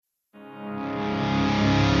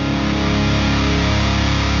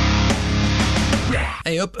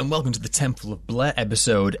up, and welcome to the Temple of Blair,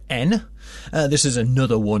 episode N. This is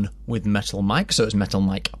another one with Metal Mike, so it's Metal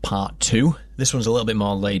Mike Part 2. This one's a little bit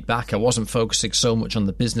more laid back. I wasn't focusing so much on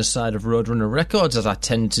the business side of Roadrunner Records as I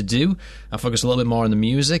tend to do. I focused a little bit more on the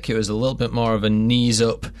music. It was a little bit more of a knees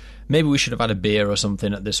up. Maybe we should have had a beer or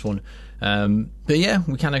something at this one. But yeah,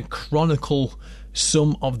 we kind of chronicle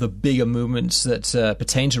some of the bigger movements that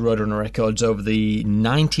pertain to Roadrunner Records over the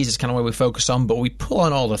 90s is kind of where we focus on, but we pull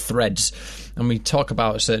on all the threads and we talk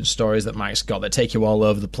about certain stories that Mike's got that take you all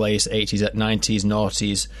over the place, 80s, 90s,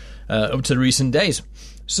 noughties, up to the recent days.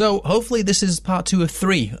 So hopefully this is part 2 of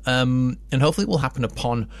 3, and hopefully it will happen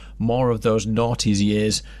upon more of those noughties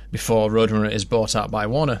years before Roadrunner is bought out by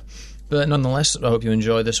Warner. But nonetheless, I hope you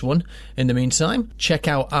enjoy this one. In the meantime, check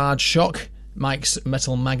out Aardschok, Mike's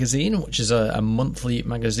Metal Magazine, which is a monthly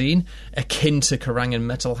magazine akin to Kerrang and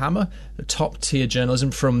Metal Hammer, top-tier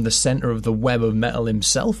journalism from the centre of the web of metal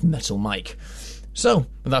himself, Metal Mike. So,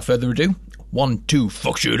 without further ado, 1, 2,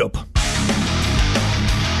 fuck shoot up.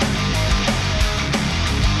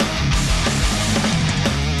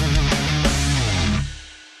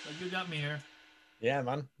 You got me here. Yeah,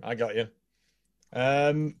 man, I got you.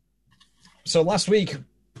 So last week,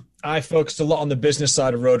 I focused a lot on the business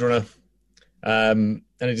side of Roadrunner. And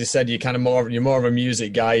I just said you're more of a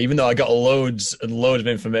music guy, even though I got loads and loads of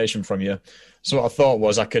information from you. So what I thought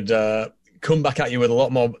was I could come back at you with a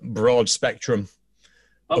lot more broad spectrum.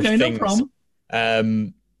 Okay, no problem.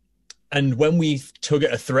 And when we tug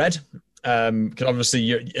at a thread, because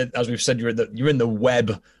obviously, as we've said, you're in the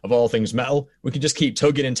web of all things metal. We can just keep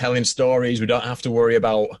tugging and telling stories. We don't have to worry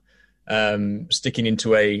about sticking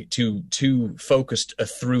into a too focused a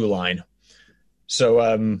through line.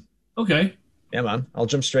 So okay. Yeah, man, I'll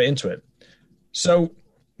jump straight into it. So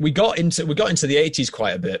we got into the 80s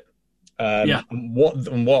quite a bit. And what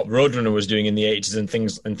Roadrunner was doing in the 80s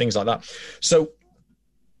and things like that. So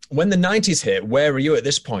when the 90s hit, where are you at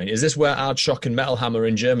this point? Is this where Aardschok and Metal Hammer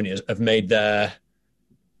in Germany have made their...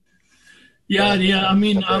 Yeah. I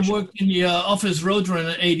mean, I worked in the office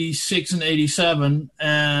Roadrunner 86 and 87,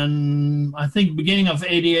 and I think beginning of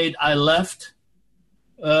 88 I left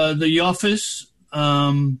the office.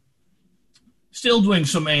 Still doing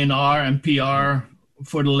some A&R and PR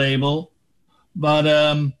for the label, but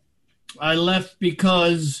I left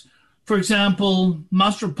because, for example,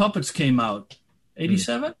 Master of Puppets came out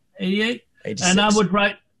 87, 88, 86. And I would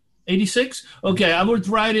write 86. Okay, I would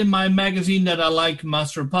write in my magazine that I like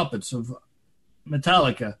Master of Puppets of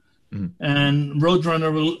Metallica, and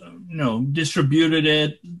Roadrunner, distributed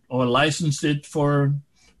it or licensed it for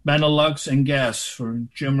Benelux and Gas for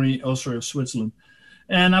Germany, Austria, Switzerland.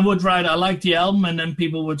 And I would write, I like the album, and then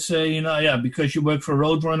people would say, because you work for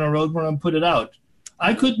Roadrunner, put it out.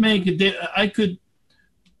 I could make it.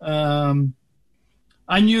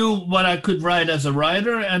 I knew what I could write as a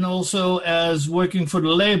writer and also as working for the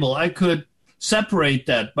label. I could separate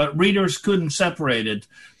that, but readers couldn't separate it.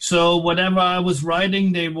 So whatever I was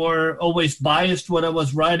writing, they were always biased what I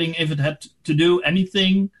was writing if it had to do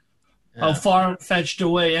anything how far-fetched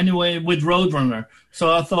away anyway with Roadrunner.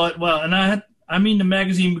 So I thought, the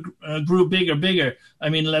magazine grew bigger. I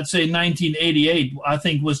mean, let's say 1988, I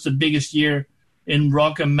think, was the biggest year in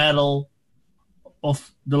rock and metal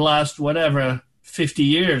of the last, 50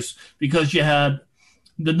 years, because you had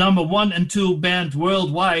the number 1 and 2 band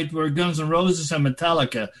worldwide were Guns N' Roses and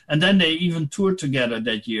Metallica. And then they even toured together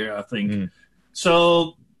that year, I think.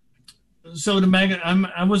 So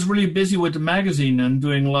I was really busy with the magazine and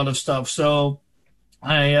doing a lot of stuff. So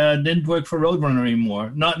I didn't work for Roadrunner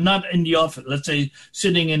anymore. Not in the office, let's say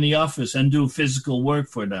sitting in the office and do physical work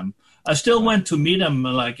for them. I still went to meet them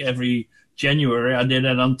like every January. I did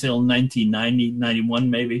it until 1990, 91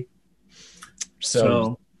 maybe.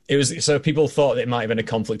 So people thought it might have been a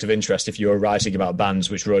conflict of interest if you were writing about bands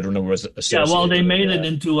which Roadrunner was associated with. Yeah, well, they made it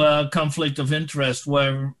into a conflict of interest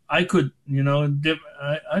where I could,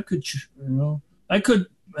 I could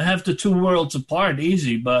have the two worlds apart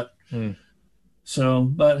easy, but...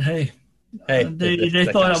 But hey, they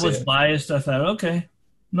thought I was biased. I thought, okay,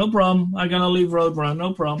 no problem. I'm going to leave Roadrunner,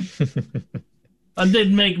 no problem. I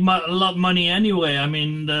didn't make a lot of money anyway. I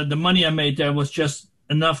mean, the money I made there was just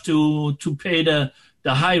enough to pay the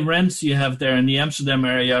high rents you have there in the Amsterdam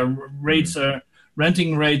area.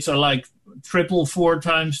 Renting rates are like 3-4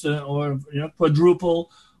 times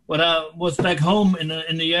quadruple what I was back home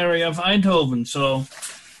in the area of Eindhoven.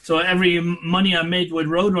 So every money I made with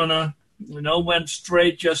Roadrunner, went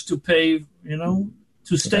straight just to pay,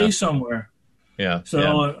 to stay somewhere. Yeah.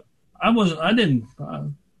 So I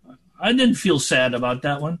didn't feel sad about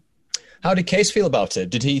that one. How did Case feel about it?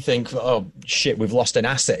 Did he think, oh shit, we've lost an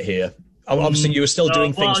asset here? Obviously, you were still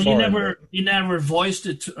doing things for him. You never voiced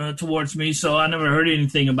it towards me, so I never heard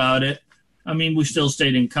anything about it. I mean, we still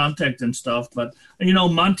stayed in contact and stuff, but,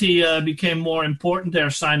 Monty became more important there,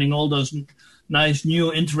 signing all those nice,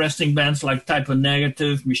 new, interesting bands like Type O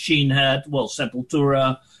Negative, Machine Head,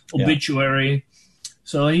 Sepultura, Obituary. Yeah.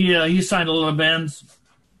 So he signed a lot of bands.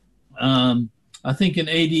 I think in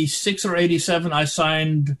 86 or 87,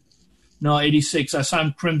 86, I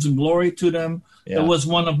signed Crimson Glory to them. Yeah. It was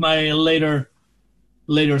one of my later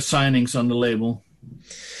signings on the label.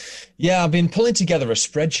 Yeah, I've been pulling together a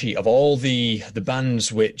spreadsheet of all the bands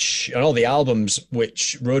and all the albums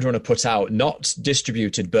which Roadrunner put out, not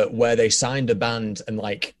distributed, but where they signed a band and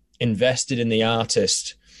like invested in the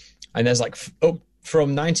artist. And there's like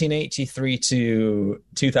from 1983 to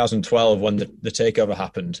 2012 when the takeover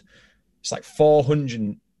happened, it's like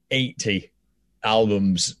 480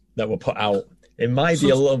 albums that were put out. It might be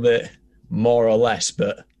a little bit more or less,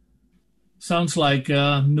 but sounds like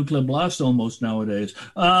Nuclear Blast almost nowadays.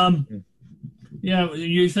 Yeah,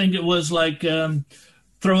 you think it was like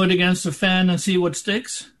throw it against a fan and see what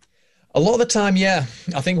sticks? A lot of the time, yeah.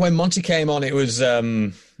 I think when Monty came on, it was.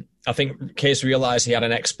 I think Case realized he had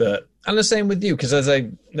an expert, and the same with you, because there's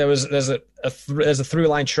a through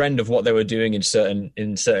line trend of what they were doing in certain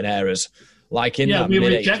eras. Like we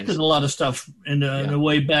rejected a lot of stuff in the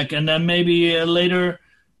way back, and then maybe later,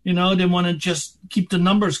 they want to just keep the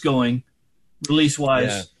numbers going, release wise.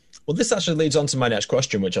 Yeah. Well, this actually leads on to my next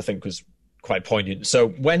question, which I think was quite poignant. So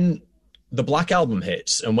when the Black Album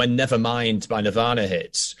hits and when Nevermind by Nirvana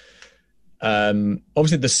hits,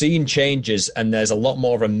 obviously the scene changes and there's a lot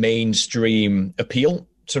more of a mainstream appeal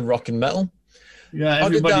to rock and metal. Yeah,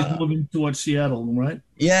 everybody's moving towards Seattle, right?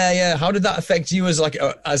 Yeah. How did that affect you as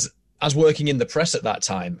working in the press at that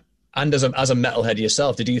time and as a metalhead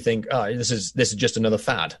yourself? Did you think, this is just another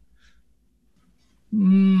fad?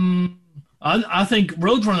 I think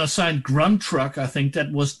Roadrunner signed Grunt Truck. I think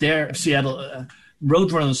that was their Seattle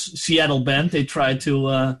Roadrunner's Seattle band. They tried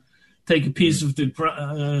to take a piece of the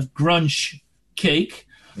grunge cake.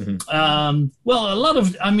 Mm-hmm. A lot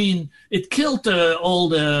of, it killed all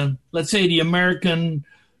the, let's say, the American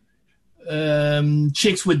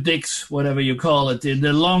chicks with dicks, whatever you call it,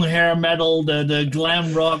 the long hair metal, the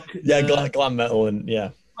glam rock. Yeah, glam metal, and yeah.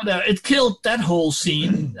 It killed that whole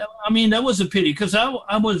scene. That was a pity because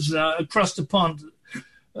I was across the pond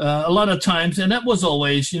a lot of times, and that was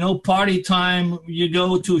always, party time. You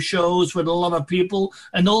go to shows with a lot of people,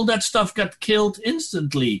 and all that stuff got killed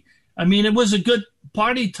instantly. It was a good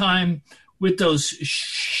party time with those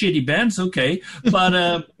shitty bands, okay, but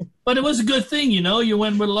it was a good thing, You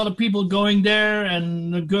went with a lot of people going there,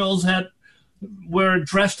 and the girls were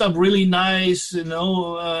dressed up really nice,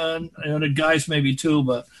 the guys maybe too,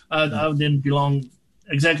 but I didn't belong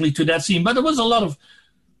exactly to that scene. But there was a lot of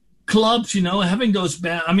clubs, having those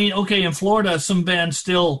bands. In Florida, some bands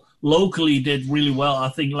still locally did really well. I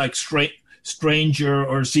think like Stranger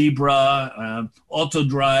or Zebra,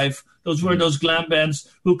 Autodrive. Those were those glam bands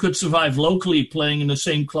who could survive locally playing in the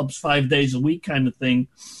same clubs 5 days a week kind of thing,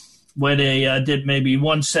 where they did maybe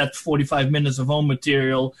one set, 45 minutes of home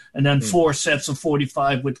material, and then 4 sets of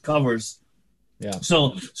 45 with covers. Yeah.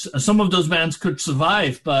 So some of those bands could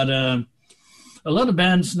survive, but a lot of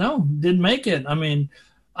bands, didn't make it. I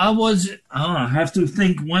have to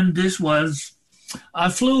think when this was. I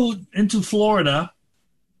flew into Florida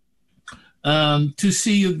to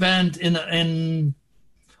see a band in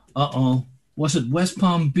was it West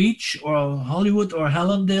Palm Beach or Hollywood or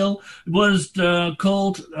Hallandale? It was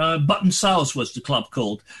called Button South was the club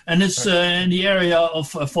called. And it's in the area of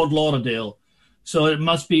Fort Lauderdale. So it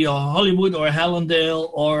must be Hollywood or Hallandale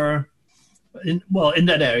or, in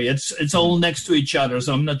that area. It's all next to each other,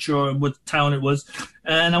 so I'm not sure what town it was.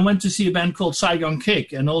 And I went to see a band called Saigon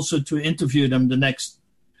Kick and also to interview them the next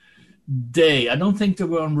day. I don't think they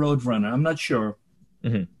were on Roadrunner. I'm not sure.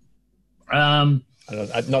 Mm-hmm. I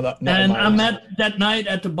met that night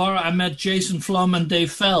at the bar. I met Jason Flom and Dave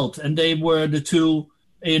Feld, and they were the two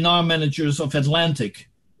A&R managers of Atlantic.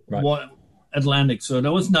 Right. Atlantic. So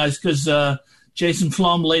that was nice because Jason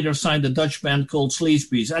Flom later signed a Dutch band called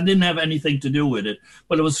Sleazebees. I didn't have anything to do with it,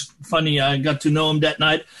 but it was funny. I got to know him that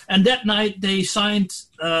night, and that night they signed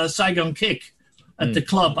Saigon Kick at the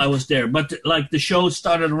club. I was there, but the show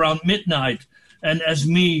started around midnight, and as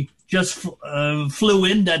me just flew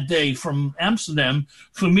in that day from Amsterdam.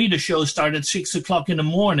 For me, the show started at 6 o'clock in the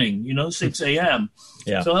morning, 6 a.m.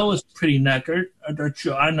 Yeah. So I was pretty knackered at that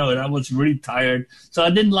show. I know it. I was really tired. So I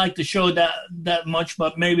didn't like the show that much,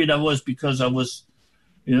 but maybe that was because I was,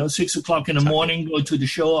 6 o'clock in the morning, go to the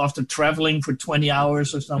show after traveling for 20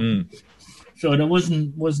 hours or something. So that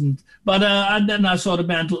wasn't. But then I saw the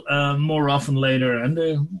band more often later, and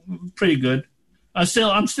they're pretty good. I'm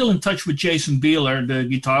still in touch with Jason Beeler, the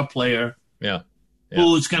guitar player. Yeah.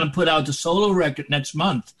 Who's going to put out a solo record next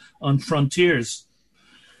month on Frontiers.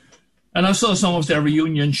 And I saw some of their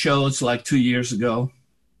reunion shows like 2 years ago.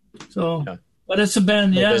 So, but it's a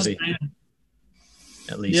band, busy.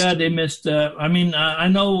 At least. Yeah, they missed. I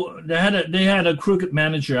know they had a crooked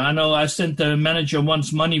manager. I know I sent the manager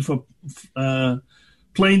once money for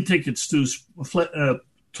plane tickets to play on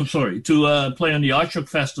the Aardschok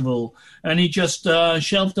Festival, and he just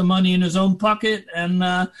shelved the money in his own pocket,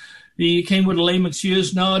 and he came with a lame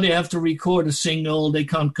excuse. No, they have to record a single. They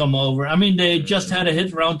can't come over. I mean, they just had a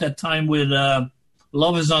hit around that time with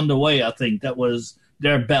Love Is On The Way, I think. That was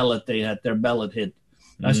their ballad. They had their ballad hit.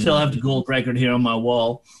 I still have the gold record here on my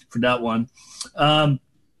wall for that one.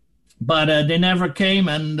 But they never came,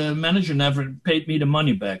 and the manager never paid me the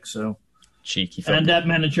money back. So cheeky. Folk. And that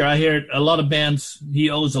manager, I hear a lot of bands, he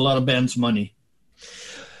owes a lot of bands money.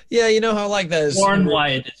 Yeah, you know how like there's... Warren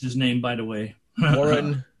Wyatt is his name, by the way.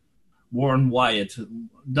 Warren Wyatt.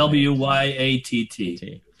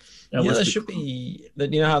 W-Y-A-T-T. There should be...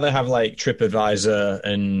 You know how they have like TripAdvisor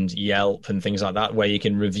and Yelp and things like that, where you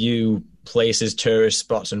can review places, tourist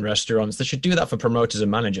spots and restaurants. They should do that for promoters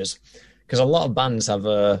and managers, because a lot of bands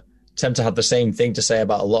tend to have the same thing to say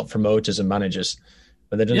about a lot of promoters and managers.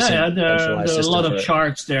 But there are a lot of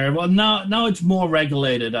charts there. Well, now it's more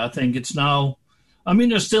regulated. I think it's now... I mean,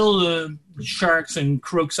 there's still sharks and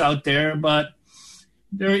crooks out there, but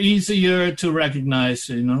they're easier to recognize,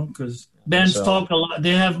 because bands talk a lot.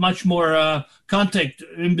 They have much more contact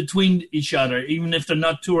in between each other, even if they're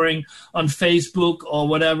not touring on Facebook or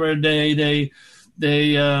whatever. They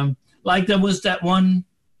like there was that one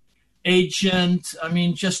agent,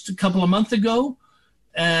 just a couple of months ago,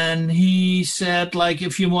 and he said, like,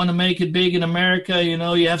 if you want to make it big in America, you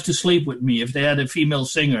have to sleep with me, if they had a female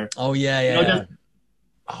singer. Oh, yeah.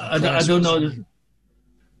 I don't know.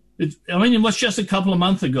 It was just a couple of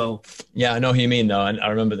months ago. Yeah, I know who you mean, though, and I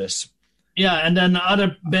remember this. Yeah, and then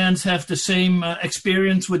other bands have the same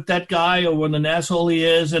experience with that guy, or what an asshole he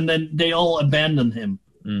is, and then they all abandon him.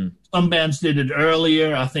 Some bands did it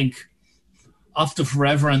earlier. I think After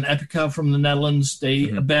Forever and Epica from the Netherlands, they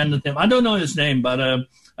abandoned him. I don't know his name, but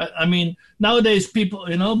nowadays people,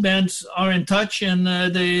 bands are in touch, and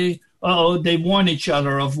they warn each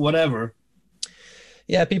other of whatever.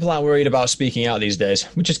 Yeah, people aren't worried about speaking out these days,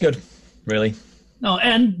 which is good, really. No,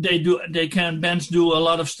 and bands do a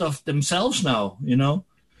lot of stuff themselves now,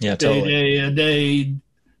 Yeah, totally.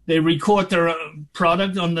 They record their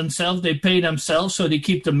product on themselves, they pay themselves, so they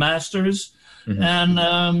keep the masters,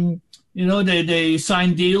 and, they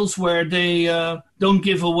sign deals where they don't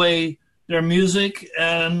give away their music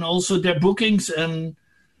and also their bookings, and,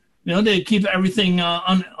 they keep everything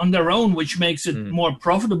on their own, which makes it more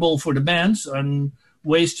profitable for the bands and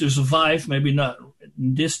ways to survive, maybe not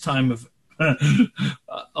in this time of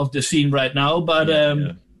the scene right now, but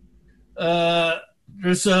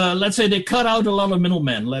there's let's say they cut out a lot of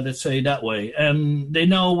middlemen, let it say that way, and they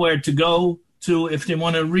know where to go to if they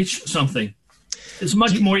want to reach something. It's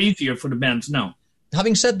much more easier for the bands now.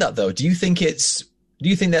 Having said that, though, do you think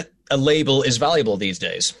that a label is valuable these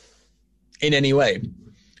days in any way,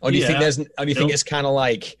 or do you think it's kind of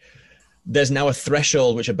like there's now a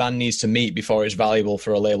threshold which a band needs to meet before it's valuable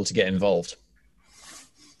for a label to get involved?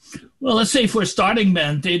 Well, let's say for a starting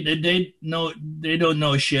band, they don't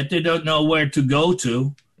know shit. They don't know where to go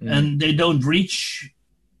to, and they don't reach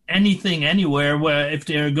anything anywhere. Where if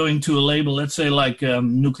they're going to a label, let's say like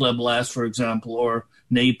Nuclear Blast, for example, or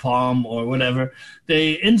Napalm or whatever,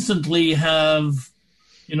 they instantly have,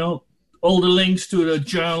 all the links to the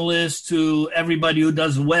journalists, to everybody who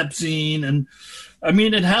does a web scene, and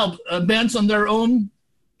it helps. Bands on their own,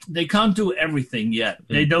 they can't do everything yet.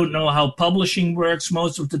 They don't know how publishing works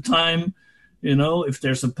most of the time. If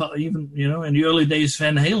there's in the early days,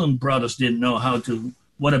 Van Halen brothers didn't know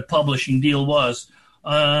what a publishing deal was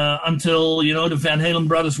until, the Van Halen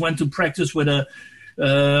brothers went to practice with a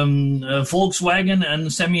Volkswagen,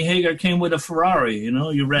 and Sammy Hagar came with a Ferrari.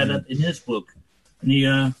 You read that in his book.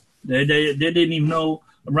 And they didn't even know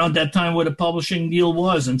around that time what a publishing deal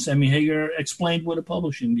was, and Sammy Hagar explained what a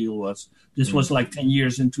publishing deal was. This was like 10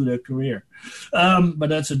 years into their career, but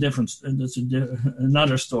that's a different. That's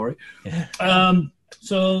another story. Yeah.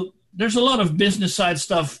 So there's a lot of business side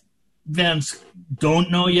stuff bands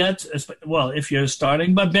don't know yet. Well, if you're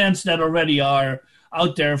starting, but bands that already are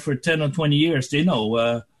out there for 10 or 20 years, they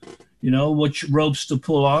know, which ropes to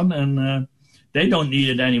pull on, and they don't need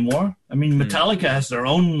it anymore. Metallica has their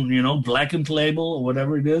own, Blackened label or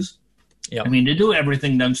whatever it is. Yeah. I mean, they do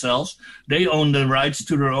everything themselves. They own the rights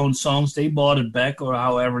to their own songs. They bought it back, or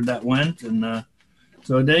however that went, and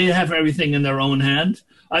so they have everything in their own hand.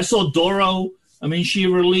 I saw Doro. I mean, she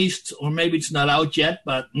released, or maybe it's not out yet,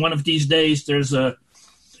 but one of these days there's a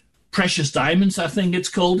Precious Diamonds, I think it's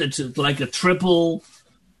called. It's like a triple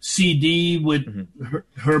CD with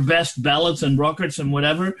her best ballads and records and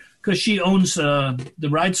whatever, because she owns the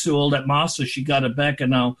rights to all that master. She got it back,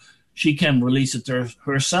 and now she can release it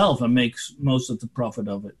herself and makes most of the profit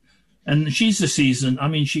of it. And she's a seasoned. I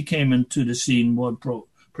mean, she came into the scene,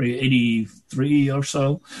 probably 83 or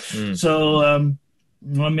so. So,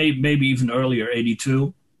 well, maybe even earlier,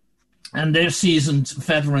 82. And they're seasoned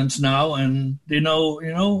veterans now, and they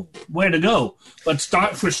know where to go. But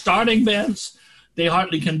for starting bands, they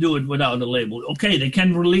hardly can do it without a label. Okay, they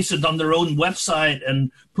can release it on their own website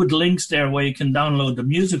and put links there where you can download the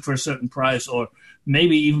music for a certain price, or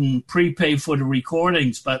maybe even prepay for the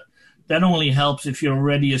recordings. But that only helps if you're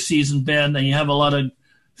already a seasoned band and you have a lot of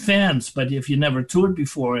fans. But if you never toured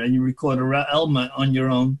before and you record an album on your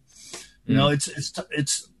own,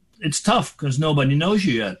 it's tough because nobody knows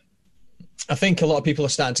you yet. I think a lot of people are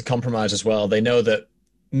starting to compromise as well. They know that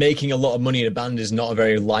making a lot of money in a band is not a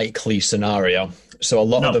very likely scenario. So a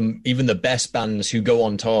lot of them, even the best bands who go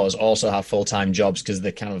on tours, also have full-time jobs because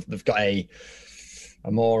they've got a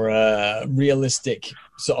more realistic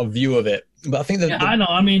sort of view of it. But I think that I know.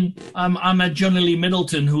 I mean, I'm at Johnny Lee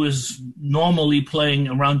Middleton, who is normally playing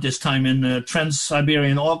around this time in the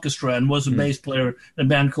Trans-Siberian Orchestra and was a bass player in a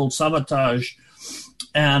band called Sabotage.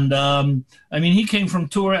 And I mean, he came from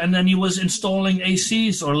tour, and then he was installing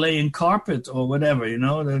ACs or laying carpet or whatever. It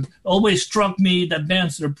always struck me that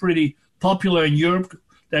bands that are pretty popular in Europe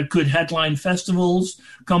that could headline festivals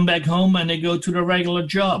come back home and they go to their regular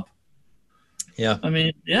job. Yeah. I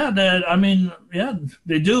mean,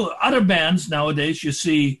 they do. Other bands nowadays, you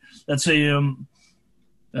see, let's see,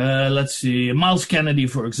 Miles Kennedy,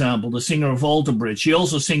 for example, the singer of Alter Bridge. He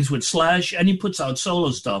also sings with Slash, and he puts out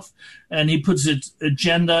solo stuff. And he puts it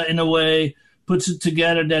agenda in a way, puts it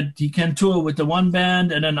together that he can tour with the one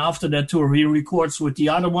band, and then after that tour, he records with the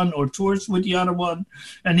other one or tours with the other one.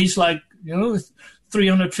 And he's like,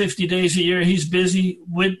 350 days a year, he's busy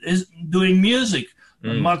with doing music.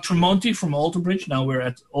 Mark Tremonti from Alter Bridge. Now we're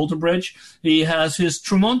at Alter Bridge. He has his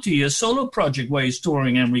Tremonti, a solo project where he's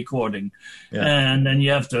touring and recording. Yeah. And then you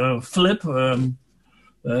have to Flip,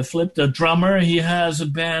 the drummer. He has a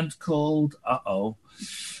band called I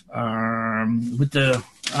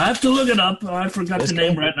have to look it up. I forgot the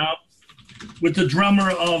name right now. With the drummer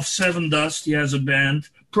of Seven Dust, he has a band,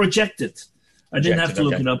 Projected. I didn't have to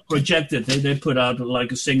look it up. Projected. They put out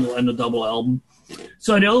like a single and a double album.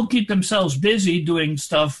 So they all keep themselves busy doing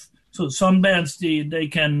stuff. So some bands, they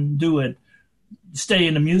can do it, stay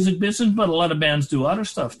in the music business, but a lot of bands do other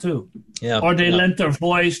stuff too. Yeah. Or they lend their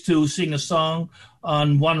voice to sing a song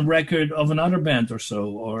on one record of another band or so,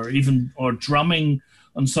 or drumming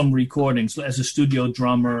on some recordings as a studio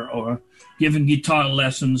drummer, or giving guitar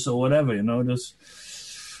lessons or whatever, But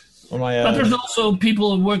there's also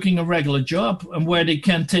people working a regular job and where they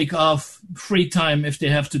can take off free time if they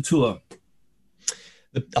have to tour.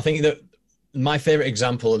 I think that my favorite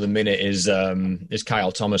example at the minute is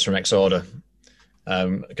Kyle Thomas from Exorder.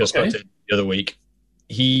 Because I spoke to him the other week.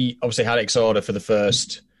 He obviously had Exorder for the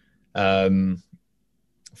first, for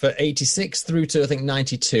 86 through to I think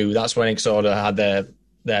 92. That's when Exorder had their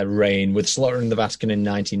reign, with Slaughter in the Vatican in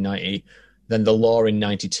 1990, then The Law in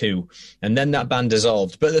 92, and then that band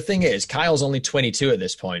dissolved. But the thing is, Kyle's only 22 at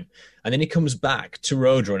this point, and then he comes back to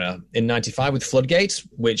Roadrunner in 95 with Floodgate,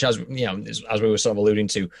 which, as we were sort of alluding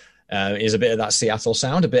to, is a bit of that Seattle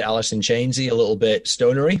sound, a bit Alice in Chainsy, a little bit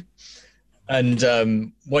stonery.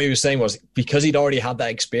 And what he was saying was, because he'd already had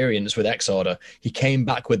that experience with Exorder, he came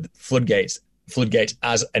back with Floodgate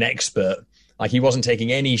as an expert. Like, he wasn't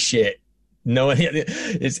taking any shit. No, I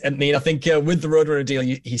think with the Roadrunner deal,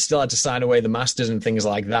 he still had to sign away the masters and things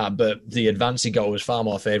like that, but the advance he got was far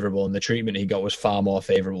more favorable, and the treatment he got was far more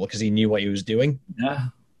favorable because he knew what he was doing. Yeah.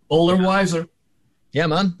 Older, wiser. Yeah,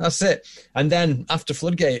 man, that's it. And then after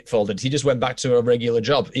Floodgate folded, he just went back to a regular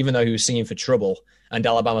job, even though he was singing for Trouble and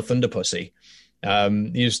Alabama Thunder Pussy.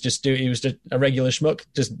 He was just a regular schmuck,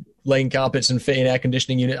 just laying carpets and fitting air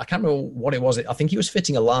conditioning unit. I can't remember what it was. I think he was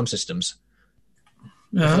fitting alarm systems.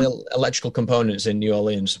 Electrical components in New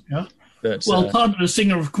Orleans. Yeah. But, Todd, the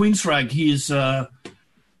singer of Queensrÿche, he's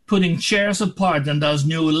putting chairs apart and does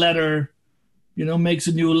new leather, makes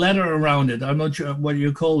a new leather around it. I'm not sure what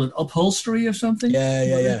you call it, upholstery or something?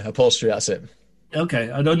 Yeah. Upholstery, that's it.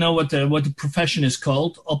 Okay. I don't know what the profession is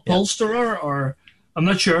called. Upholsterer, or I'm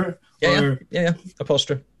not sure. Yeah.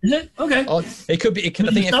 Upholsterer. Is it? Okay. Oh, it could be. I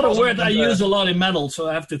think it's not a word I use a lot in metal, so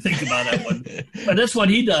I have to think about that one. But that's what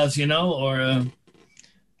he does, or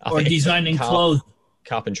designing clothes.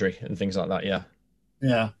 Carpentry and things like that, yeah.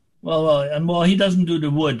 Yeah. Well, he doesn't do the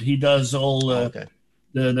wood. He does all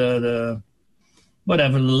the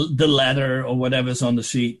whatever, the leather or whatever's on the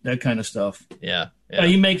seat, that kind of stuff. Yeah.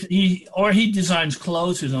 He designs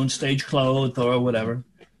clothes, his own stage clothes or whatever.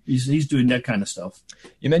 He's doing that kind of stuff.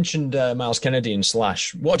 You mentioned Miles Kennedy and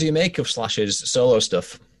Slash. What do you make of Slash's solo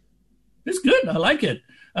stuff? It's good. I like it.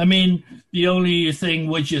 I mean, the only thing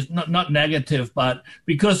which is not negative, but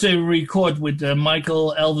because they record with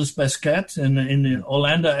Michael Elvis Basquet in the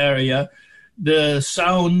Orlando area, the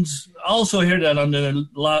sounds, I also hear that on the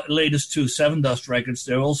latest two Sevendust records,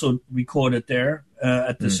 they're also recorded there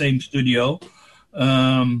at the same studio.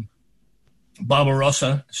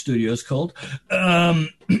 Barbarossa studio is called.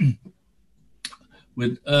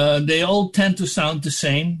 They all tend to sound the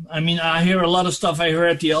same. I mean, I hear a lot of stuff I hear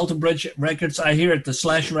at the Alter Bridge records, I hear at the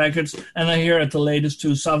Slash records, and I hear at the latest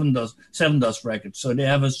two Sevendust records. So they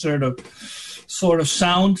have a sort of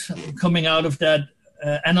sound coming out of that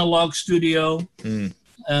analog studio,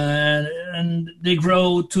 and they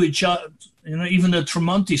grow to each other. Even the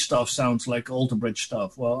Tremonti stuff sounds like Alter Bridge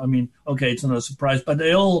stuff. Well, I mean, okay, it's not a surprise, but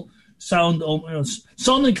they all sound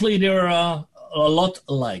sonically they're a lot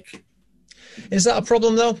alike. Is that a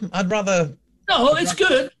problem though? No, it's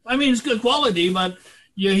good. I mean, it's good quality, but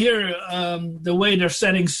you hear the way they're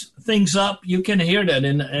setting things up. You can hear that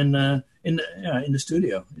in the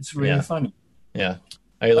studio. It's really funny. Yeah.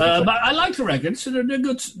 But I like the records. They're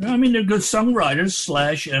good. I mean, they're good songwriters.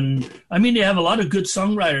 Slash, and I mean, they have a lot of good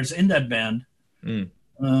songwriters in that band.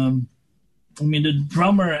 I mean, the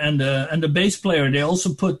drummer and the bass player, they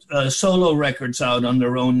also put solo records out on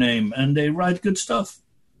their own name, and they write good stuff.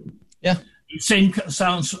 Yeah. Same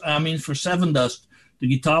sounds. I mean, for Sevendust, the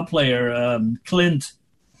guitar player Clint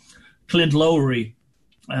Lowery,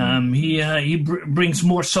 he brings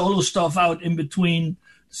more solo stuff out in between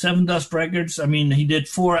Sevendust records. I mean, he did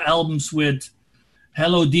 4 albums with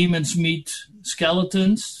Hello Demons Meet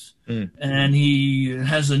Skeletons, and he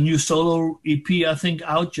has a new solo EP, I think,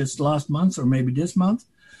 out just last month or maybe this month.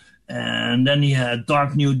 And then he had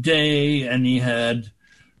Dark New Day, and he had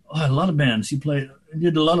a lot of bands. He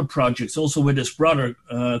did a lot of projects, also with his brother,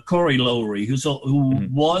 Corey Lowery, who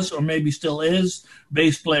was or maybe still is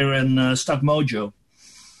bass player in Stuck Mojo.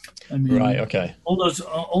 I mean, right, okay. All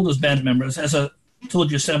those band members. As I told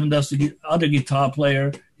you, Sevendust, the other guitar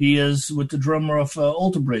player, he is with the drummer of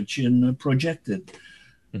Alter Bridge in Projected.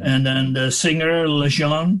 And then the singer,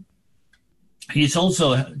 Lejean, he's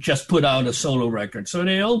also just put out a solo record. So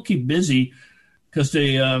they all keep busy because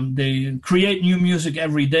they create new music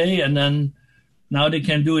every day, and then now they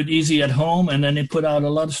can do it easy at home, and then they put out a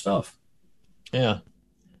lot of stuff. Yeah.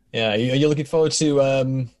 Are you looking forward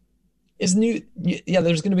to there's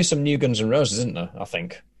going to be some new Guns N' Roses, isn't there, I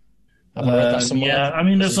think? Have I read that somewhere? Yeah, I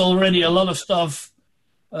mean, there's already a lot of stuff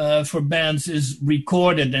for bands is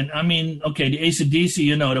recorded. And I mean, okay, the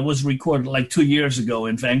AC/DC, that was recorded like 2 years ago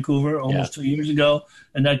in Vancouver, almost 2 years ago.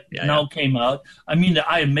 And that now came out. I mean, the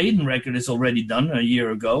Iron Maiden record is already done a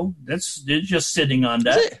year ago. They're just sitting on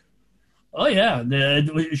that. Is it? Oh, yeah.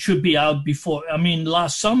 It should be out before. I mean,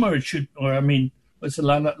 last summer it should, it's a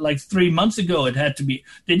lot, like 3 months ago it had to be.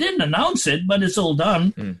 They didn't announce it, but it's all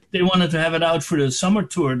done. They wanted to have it out for the summer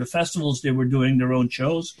tour, the festivals. They were doing their own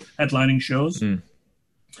shows, headlining shows.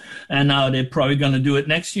 And now they're probably going to do it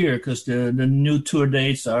next year because the new tour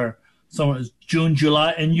dates are June,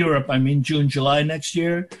 July in Europe. I mean, June, July next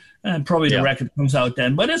year. And probably the record comes out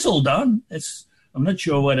then. But it's all done. I'm not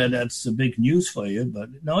sure whether that's a big news for you, but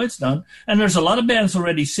no, it's done. And there's a lot of bands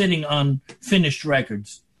already sitting on finished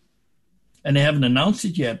records. And they haven't announced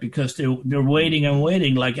it yet because they're waiting and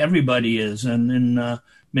waiting like everybody is. And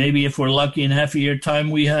maybe if we're lucky in half a year time,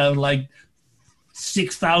 we have like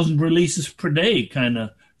 6,000 releases per day kind of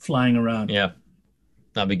flying around. Yeah,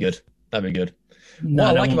 that'd be good. What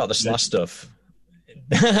I like about the Slash stuff.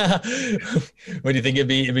 What do you think it'd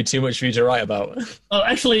be too much for you to write about? Well,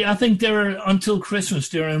 actually, I think until Christmas,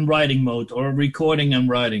 they're in writing mode or recording and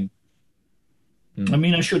writing. I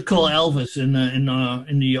mean, I should call Elvis in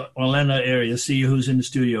the Orlando area, see who's in the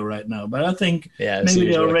studio right now. But I think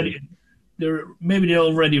maybe they're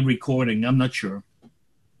already recording. I'm not sure.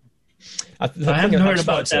 I haven't heard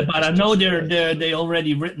about that, but I know they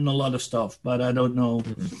already written a lot of stuff. But I don't know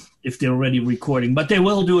if they're already recording. But they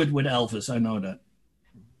will do it with Elvis. I know that.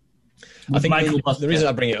 I think the reason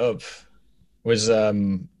I bring it up was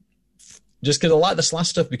just because I like the Slash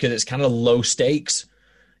stuff because it's kind of low stakes.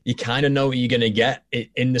 you kind of know what you're going to get.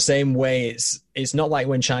 In the same way, it's not like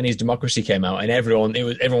when Chinese Democracy came out and everyone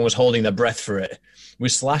was holding their breath for it.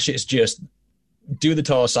 With Slash, it's just do the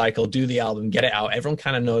tour cycle, do the album, get it out. Everyone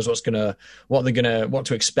kind of knows what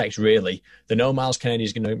to expect, really. They know Miles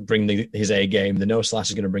Kennedy's going to bring his A game. They know Slash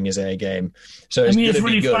is going to bring his A game. So it's going to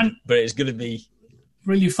be good, but it's going to be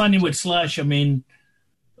really funny with Slash. I mean,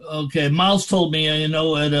 okay, Miles told me,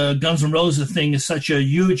 the Guns N' Roses thing is such a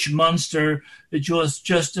huge monster. It was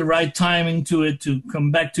just the right timing to it to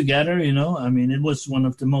come back together, I mean, it was one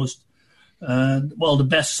of the most, the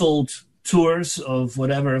best sold tours of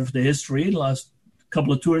the history. The last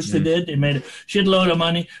couple of tours they did, they made a shitload of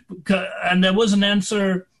money. And there was an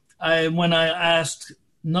answer when I asked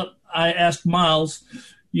Miles,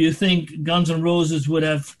 you think Guns N' Roses would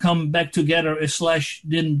have come back together if Slash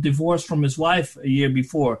didn't divorce from his wife a year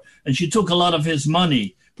before? And she took a lot of his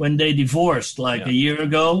money when they divorced a year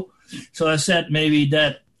ago. So I said maybe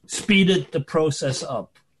that speeded the process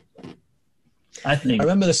up. I think. I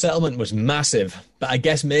remember the settlement was massive, but I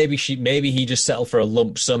guess maybe he just settled for a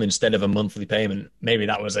lump sum instead of a monthly payment. Maybe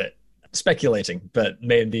that was it. Speculating, but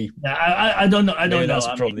maybe. Yeah, I don't know. I don't know. That's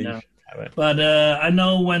probably. But I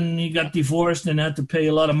know when he got divorced and had to pay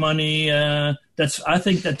a lot of money. I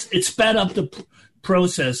think that it sped up the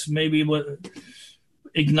process. Maybe what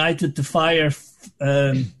ignited the fire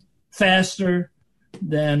faster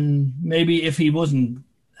than maybe if he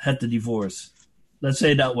had the divorce. Let's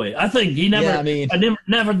say it that way. I think he never. Yeah, I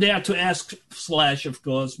never dared to ask Slash, of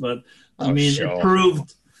course, but It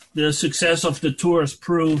proved the success of the tours.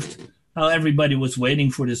 Proved how everybody was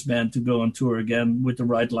waiting for this band to go on tour again with the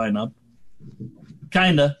right lineup.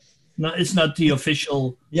 Kinda. No, it's not the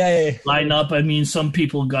official lineup. I mean, some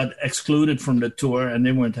people got excluded from the tour and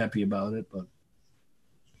they weren't happy about it. But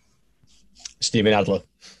Steven Adler,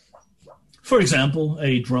 for example,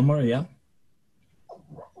 a drummer. Yeah.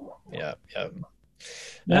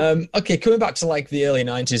 Okay, coming back to the early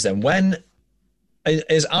 90s then, when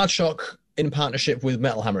is Aardschok in partnership with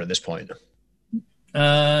Metal Hammer at this point?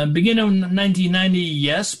 Beginning of 1990,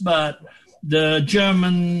 yes, but the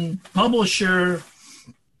German publisher,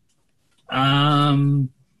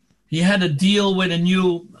 he had a deal with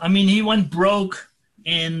he went broke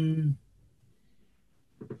in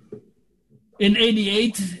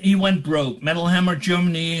 88, he went broke. Metal Hammer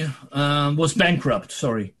Germany was bankrupt,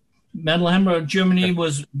 sorry. Metal Hammer Germany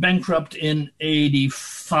was bankrupt in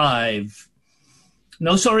 85.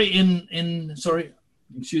 No, sorry, in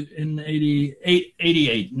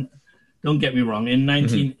 88. Don't get me wrong. In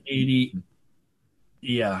 1980,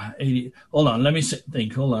 80. Hold on, let me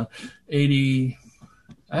think. Hold on. 80.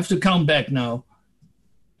 I have to count back now.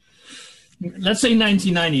 Let's say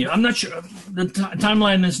 1990. I'm not sure. The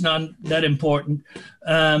timeline is not that important.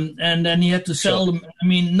 And then he had to sell them. I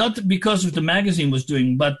mean, not because of the magazine was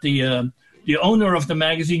doing, but the owner of the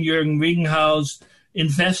magazine, Jürgen Wiegenhaus,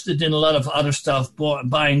 invested in a lot of other stuff,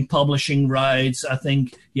 buying publishing rights. I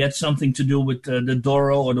think he had something to do with the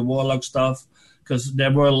Doro or the Warlock stuff, because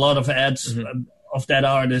there were a lot of ads of that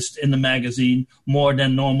artist in the magazine, more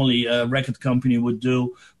than normally a record company would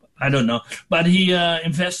do. I don't know. But he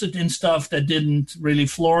invested in stuff that didn't really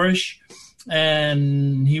flourish,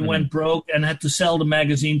 and he went broke and had to sell the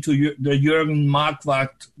magazine to the Jürgen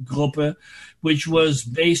Marquardt Gruppe, which was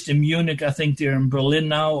based in Munich. I think they're in Berlin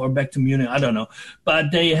now, or back to Munich. I don't know.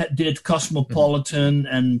 But they did Cosmopolitan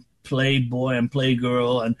and Playboy and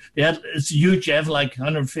Playgirl, and it's huge. They have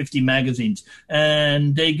 150 magazines,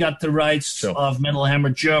 and they got the rights of Metal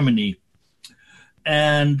Hammer Germany.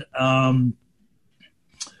 And and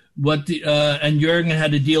Jürgen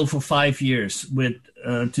had a deal for 5 years with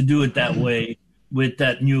to do it that way with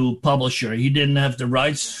that new publisher. He didn't have the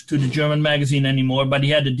rights to the German magazine anymore, but he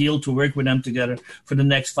had a deal to work with them together for the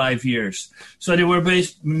next 5 years. So they were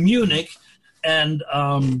based in Munich, and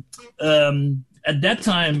at that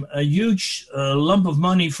time, a huge lump of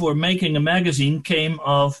money for making a magazine came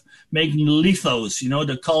of making lithos,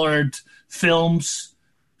 the colored films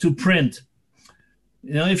to print.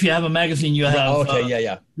 If you have a magazine, you have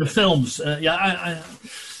the films.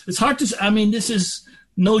 It's hard to. I mean, this is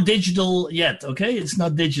no digital yet. Okay, it's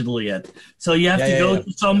not digital yet. So you have to go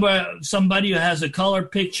to somebody who has a color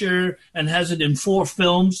picture and has it in 4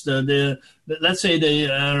 films. The let's say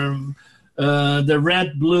the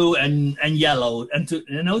red, blue, and yellow, and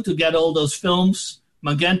to get all those films,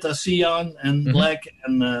 magenta, cyan, and black,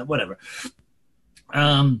 and whatever.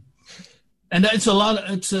 And it's a lot.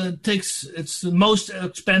 It's the most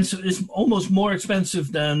expensive. It's almost more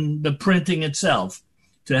expensive than the printing itself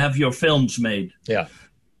to have your films made. Yeah.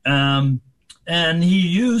 And he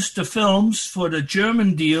used the films for the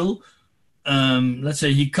German deal. Let's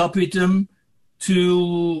say he copied them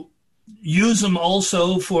to use them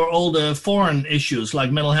also for all the foreign issues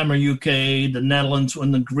like Metal Hammer UK, the Netherlands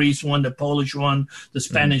one, the Greece one, the Polish one, the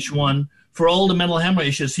Spanish one. For all the Metal Hammer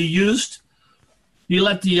issues, he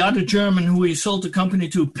let the other German who he sold the company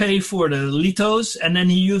to pay for the lithos, and then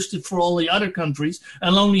he used it for all the other countries,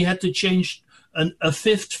 and only had to change a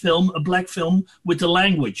fifth film, a black film, with the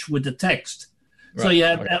language, with the text. Right. So you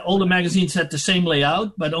had all the magazines had the same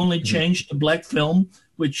layout, but only changed the black film,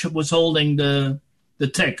 which was holding the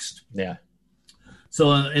text. Yeah.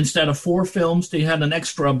 So instead of 4 films, they had an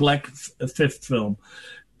extra black fifth film.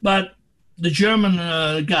 But the German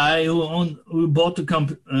guy who bought the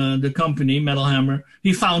company, Metal Hammer,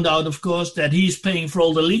 he found out, of course, that he's paying for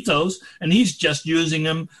all the lithos, and he's just using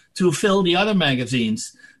them to fill the other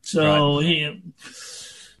magazines. So the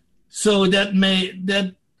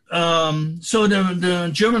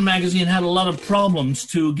German magazine had a lot of problems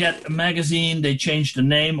to get a magazine. They changed the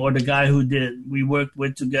name, or the guy we worked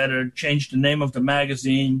with together changed the name of the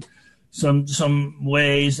magazine some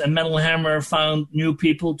ways, and Metal Hammer found new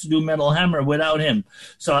people to do Metal Hammer without him.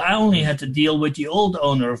 So I only had to deal with the old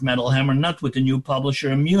owner of Metal Hammer, not with the new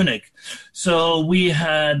publisher in Munich. So we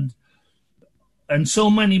had, on so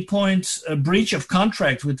many points, a breach of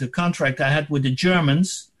contract with the contract I had with the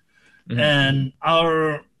Germans, and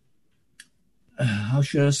our, how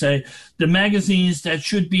should I say, the magazines that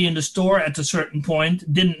should be in the store at a certain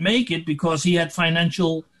point didn't make it because he had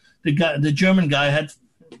the German guy had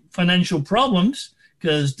financial problems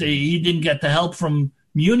because he didn't get the help from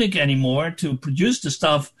Munich anymore to produce the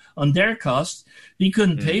stuff on their cost. He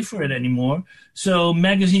couldn't pay for it anymore. So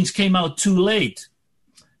magazines came out too late.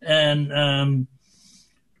 And I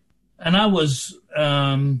was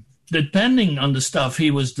depending on the stuff he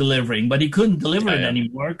was delivering, but he couldn't deliver it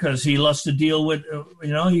anymore because he lost the deal with,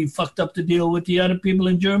 he fucked up the deal with the other people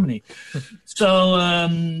in Germany. So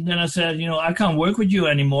then I said, I can't work with you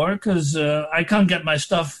anymore because I can't get my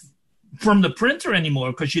stuff from the printer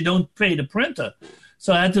anymore because you don't pay the printer.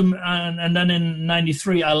 So I had to, and then in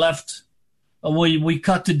 93 I left. We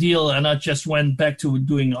cut the deal, and I just went back to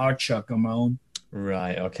doing Art Shock on my own.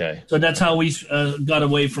 Right, okay. So that's how we got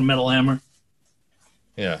away from Metal Hammer.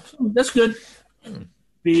 Yeah. So that's good.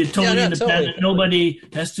 Be totally independent. Totally. Nobody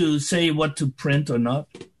has to say what to print or not.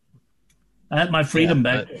 I had my freedom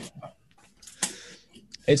back.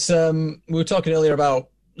 It's we were talking earlier about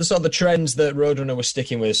the sort of the trends that Roadrunner was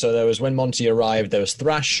sticking with. So there was, when Monty arrived, there was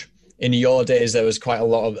thrash. In your days, there was quite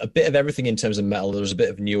a bit of everything in terms of metal. There was a bit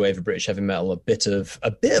of new wave of British heavy metal, a bit of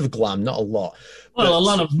glam, not a lot. Well, a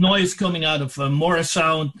lot of noise coming out of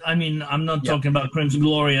Morrisound. I mean, I'm not talking about Crimson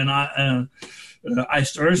Glory and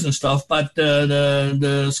Iced Earth and stuff, but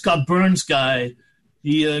the Scott Burns guy,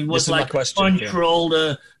 he was like a punch for all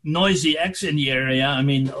the noisy acts in the area. I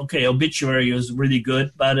mean, okay, Obituary was really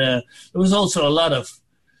good, but there was also a lot of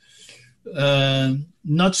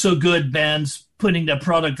not so good bands putting their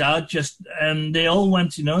product out, and they all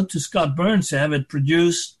went, to Scott Burns to have it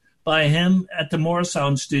produced by him at the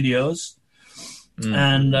Morrisound Studios.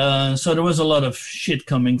 And so there was a lot of shit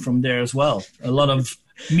coming from there as well. A lot of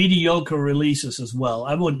mediocre releases as well.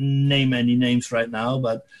 I wouldn't name any names right now,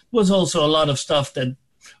 but there was also a lot of stuff that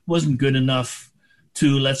wasn't good enough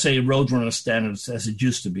to, let's say, Roadrunner standards as it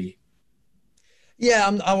used to be. Yeah,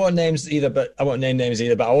 I won't name names either, but I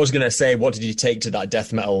was going to say, what did you take to that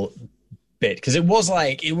death metal bit? Because it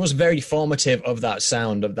was very formative of that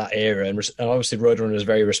sound of that era, and obviously Roadrunner is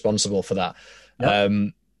very responsible for that.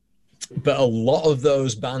 Yep. But a lot of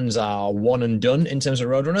those bands are one and done in terms of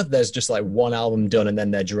Roadrunner. There's just like one album done and then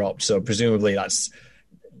they're dropped. So presumably that's,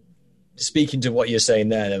 speaking to what you're saying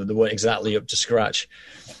there, they weren't exactly up to scratch.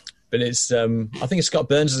 But it's, I think Scott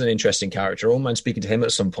Burns is an interesting character. I won't mind speaking to him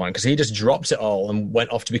at some point because he just dropped it all and went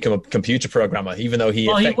off to become a computer programmer, even though he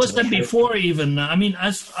was that before even. I mean,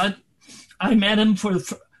 I met him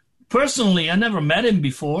personally. I never met him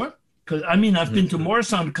before. Because I've been to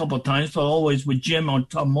Morrisound a couple of times, but always with Jim or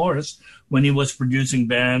Tom Morris when he was producing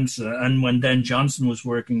bands, and when Dan Johnson was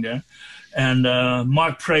working there, and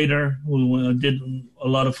Mark Prater, who did a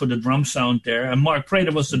lot for the drum sound there. And Mark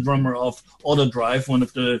Prater was the drummer of Autodrive, one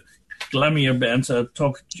of the glammier bands I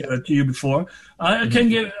talked to you before. I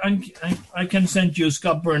can send you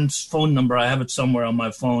Scott Burns' phone number. I have it somewhere on my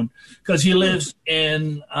phone because he lives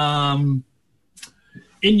in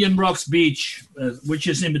Indian Rocks Beach, which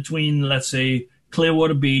is in between, let's say,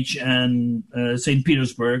 Clearwater Beach and St.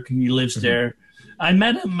 Petersburg. He lives there. I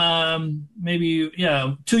met him maybe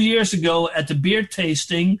 2 years ago at the beer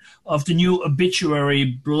tasting of the new Obituary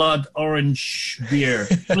Blood Orange beer.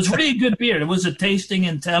 It was really good beer. It was a tasting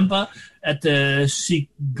in Tampa at the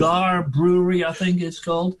Cigar Brewery, I think it's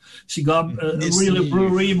called. Really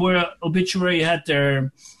brewery where Obituary had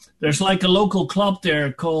there's like a local club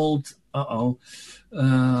there called,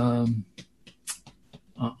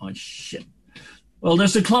 shit. Well,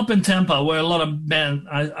 there's a club in Tampa where a lot of bands,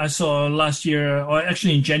 I saw last year, or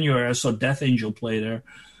actually in January, I saw Death Angel play there.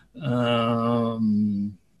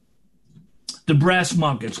 The Brass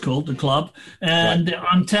Mug, it's called, the club. And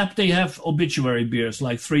on tap, they have Obituary beers,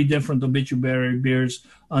 like 3 different Obituary beers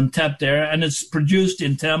on tap there. And it's produced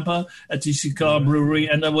in Tampa at the Cigar Brewery.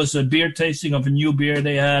 And there was a beer tasting of a new beer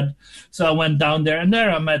they had. So I went down there. And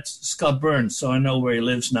there I met Scott Burns. So I know where he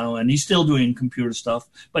lives now. And he's still doing computer stuff.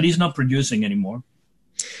 But he's not producing anymore.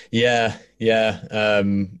 Yeah.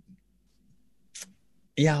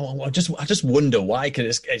 Well, I just wonder why.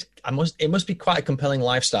 Because it must be quite a compelling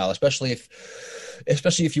lifestyle, especially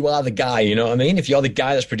if you are the guy. You know what I mean? If you're the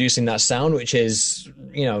guy that's producing that sound, which is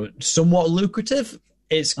somewhat lucrative,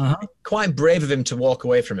 it's quite brave of him to walk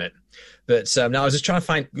away from it. But now I was just trying to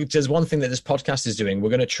find. There's one thing that this podcast is doing. We're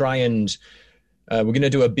going to try and we're going to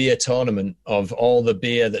do a beer tournament of all the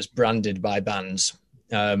beer that's branded by bands.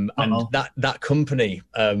 And that company,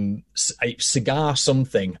 Cigar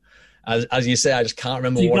something, as you say, I just can't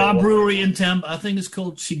remember Cigar what it was. Brewery in Tampa. I think it's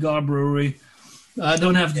called Cigar Brewery. I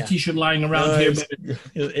don't have the T-shirt lying around here, but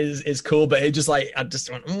it's cool. But it just I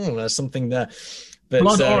just went, there's something there. But,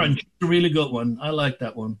 Blood Orange, a really good one. I like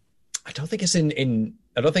that one. I don't think it's in.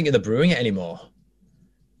 I don't think they're brewing it anymore.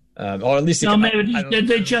 Or at least maybe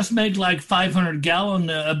they just make like 500 gallon,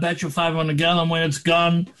 a batch of 500 gallon. When it's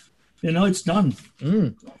gone, it's done.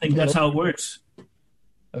 I think that's how it works.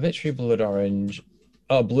 Obituary Blood Orange.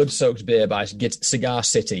 Oh, Blood Soaked Beer by Cigar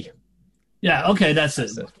City. Yeah, okay, that's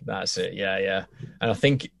it. That's it, yeah. And I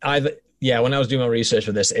think when I was doing my research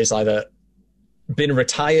for this, it's either been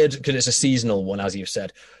retired because it's a seasonal one, as you've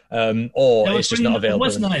said, or it's just not available. It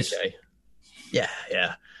was nice. Yeah.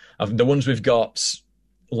 The ones we've got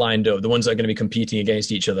lined up, the ones that are going to be competing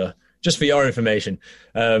against each other, just for your information,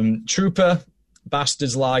 Trooper,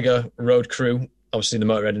 Bastards Lager, Road Crew, obviously the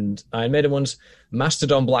Motorhead and Iron Maiden ones,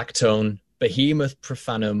 Mastodon Blacktone, Behemoth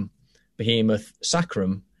Profanum, Behemoth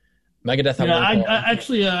Sacrum, Megadeth.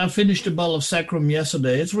 I finished a bottle of Sacrum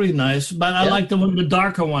yesterday. It's really nice, but I like the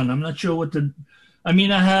darker one. I'm not sure what I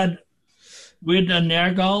had with a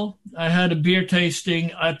Nergal. I had a beer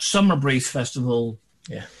tasting at Summer Breeze Festival.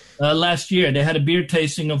 Yeah. Last year they had a beer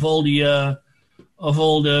tasting of all the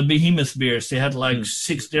Behemoth beers. They had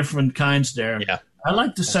 6 different kinds there. Yeah. I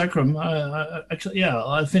like the Sacrum.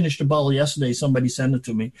 I finished a bottle yesterday. Somebody sent it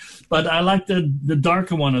to me. But I like the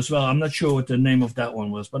darker one as well. I'm not sure what the name of that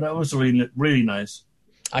one was, but that was really, really nice.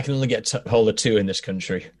 I can only get hold of 2 in this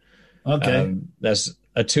country. Okay. There's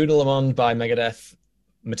a Toodle-a-Mon by Megadeth.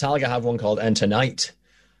 Metallica have one called Enter Night.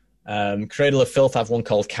 Cradle of Filth have one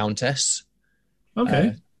called Countess.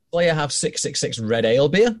 Okay. Slayer have 666 Red Ale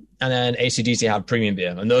beer, and then AC/DC have premium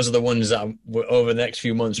beer, and those are the ones that over the next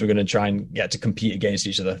few months we're going to try and get to compete against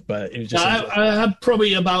each other. But it was just I have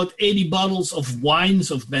probably about 80 bottles of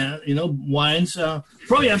wines wines.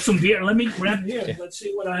 Probably have some beer. Let me grab here. Yeah. Let's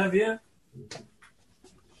see what I have here.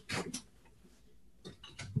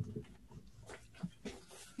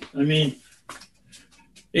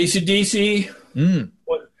 AC/DC.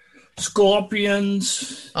 What?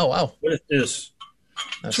 Scorpions. Oh wow! What is this?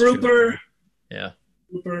 That's Trooper. True. Yeah.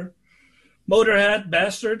 Trooper. Motorhead,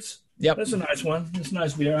 Bastards. Yep. That's a nice one. It's a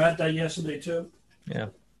nice beer. I had that yesterday too. Yeah.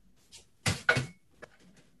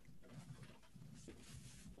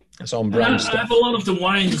 That's on brand stuff. I have a lot of the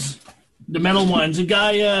wines, the metal wines. A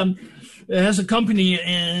guy has a company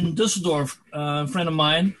in Düsseldorf, a friend of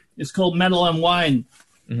mine. It's called Metal and Wine.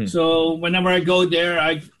 Mm-hmm. So whenever I go there,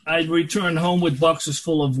 I return home with boxes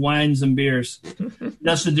full of wines and beers.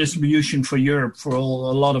 That's the distribution for Europe for a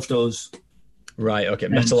lot of those. Right. Okay.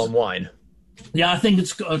 Metal and Wine. Yeah, I think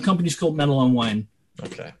it's a company's called Metal and Wine.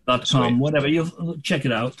 Okay. .com, whatever. You check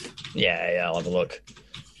it out. Yeah. I'll have a look.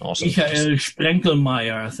 Awesome. Michael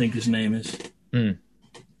Sprenkelmeyer, I think his name is. Mm.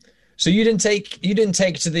 So you didn't take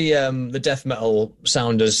to the death metal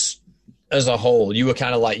sound as a whole. You were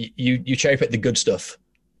kind of like you cherry picked the good stuff.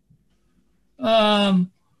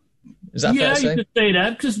 Is that fair to say? You could say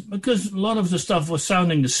that because a lot of the stuff was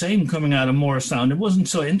sounding the same coming out of Morrisound. It wasn't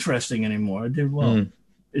so interesting anymore. It did well.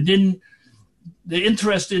 It didn't. The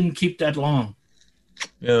interest didn't keep that long.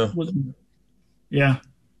 Yeah. Yeah.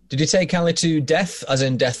 Did you take Cali to Death, as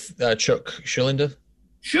in Death Chuck Schuldiner?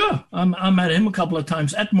 Sure, I met him a couple of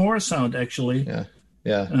times at Morrisound, actually. Yeah,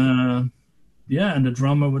 yeah. Yeah, and the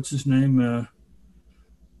drummer, what's his name?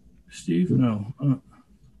 Steve? No.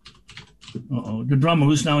 The drummer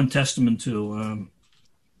who's now in Testament too.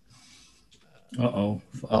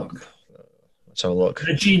 Fuck. Let's have a look.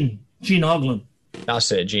 Gene Hoglan.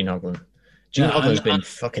 That's it, Gene Hoglan. Gene Hoglan's been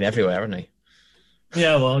fucking everywhere, hasn't he?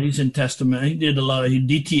 Yeah, well, he's in Testament. He did a lot of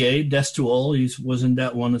DTA, Death to All. He was in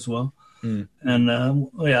that one as well. Mm. And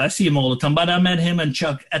I see him all the time. But I met him and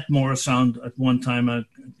Chuck at Morrisound at one time.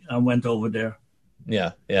 I went over there.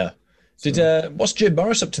 Yeah, yeah. What's Jim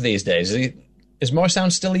Morris up to these days? Is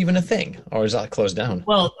Morrisound still even a thing, or is that closed down?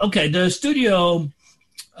 Well, okay, the studio.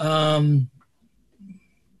 I'm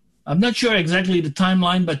not sure exactly the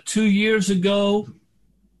timeline, but 2 years ago.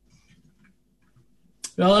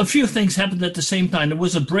 Well, a few things happened at the same time. There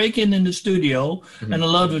was a break-in the studio, and a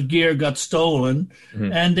lot of gear got stolen.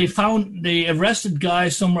 And they arrested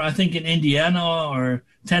guys somewhere, I think in Indiana or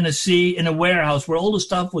Tennessee, in a warehouse where all the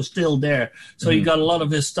stuff was still there. So he got a lot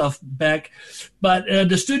of his stuff back. But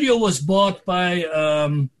the studio was bought by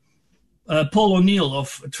Paul O'Neill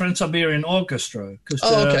of Trans-Siberian Orchestra.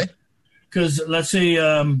 Okay. Because, let's say,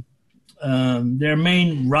 their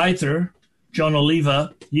main writer, John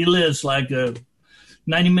Oliva, he lives like a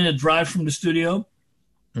 90-minute drive from the studio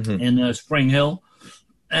in Spring Hill.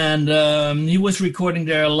 And he was recording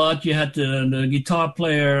there a lot. You had the guitar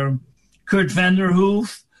player, Kurt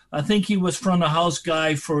Vanderhoof. I think he was front of house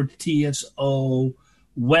guy for TSO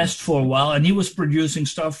West for a while. And he was producing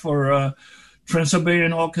stuff for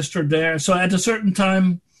Trans-Siberian Orchestra there. So at a certain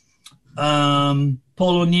time, Paul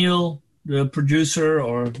O'Neill, the producer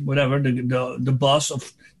or whatever, the boss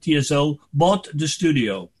of TSO, bought the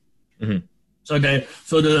studio. So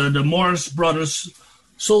the Morris brothers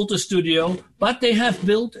sold the studio, but they have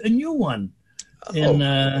built a new one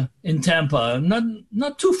in Tampa,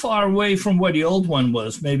 not too far away from where the old one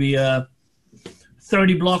was, maybe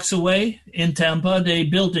 30 blocks away in Tampa. They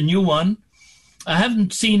built a new one. I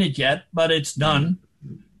haven't seen it yet, but it's done.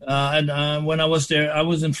 And when I was there, I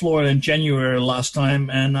was in Florida in January last time,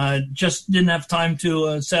 and I just didn't have time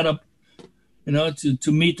to set up,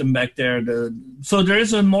 to meet them back there. So there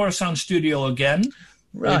is a Morrisound studio again.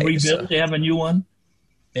 Right. They rebuilt. They have a new one.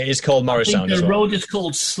 It is called Morrisound as well. The road is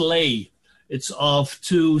called Slay. It's off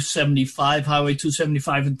 275, Highway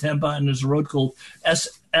 275 in Tampa, and there's a road called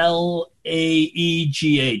Slaegh,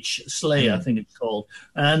 Slay, I think it's called.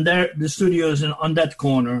 And the studio is on that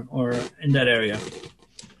corner or in that area.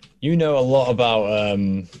 You know a lot about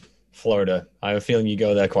Florida. I have a feeling you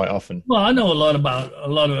go there quite often. Well, I know a lot about a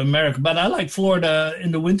lot of America, but I like Florida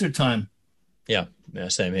in the wintertime. Yeah,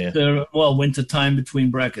 same here. Winter time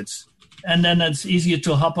between brackets. And then it's easier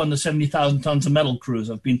to hop on the 70,000 tons of metal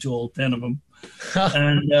cruise. I've been to all 10 of them.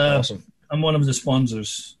 And awesome. I'm one of the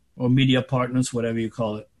sponsors or media partners, whatever you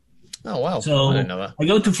call it. Oh, wow. So I didn't know that. I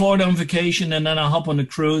go to Florida on vacation, and then I hop on the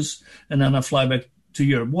cruise, and then I fly back to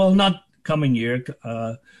Europe. Well, not coming year.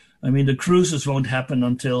 The cruises won't happen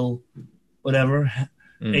until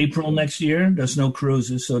April next year. There's no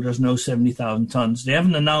cruises, so there's no 70,000 tons. They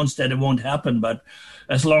haven't announced that it won't happen, but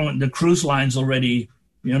as long as the cruise line's already,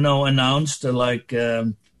 announced, like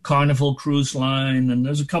Carnival Cruise Line, and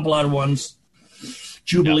there's a couple other ones.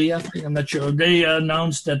 Jubilee, I think, I'm not sure. They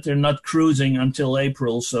announced that they're not cruising until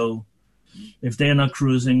April, so if they're not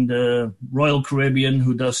cruising, the Royal Caribbean,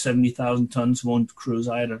 who does 70,000 tons, won't cruise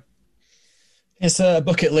either. It's a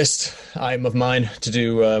bucket list item of mine to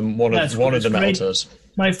do one of the metal tours.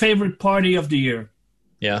 My favorite party of the year.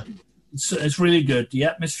 Yeah, it's really good. The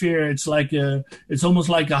atmosphere, it's almost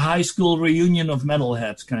like a high school reunion of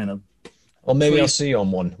metalheads, kind of. Well, maybe I'll see you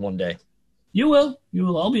on one day. You will.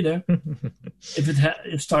 I'll be there if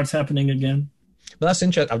it starts happening again. Well, that's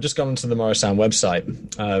interesting. I've just gone onto the Morrisound website,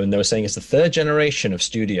 and they were saying it's the third generation of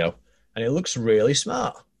studio, and it looks really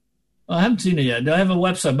smart. I haven't seen it yet. They have a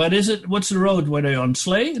website, but what's the road? Were they on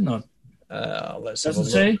Slay? No. Let's Doesn't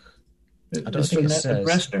say. I don't think it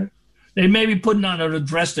says. They may be putting on an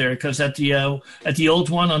address there because at the old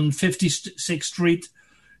one on 56th Street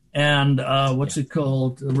and what's it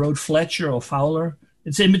called? The road Fletcher or Fowler.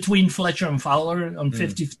 It's in between Fletcher and Fowler on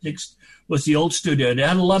 56th was the old studio. They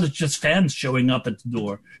had a lot of just fans showing up at the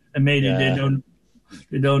door, and maybe they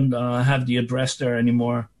don't have the address there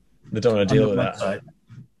anymore. They don't want to deal with that.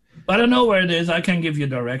 But I know where it is. I can give you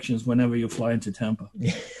directions whenever you fly into Tampa.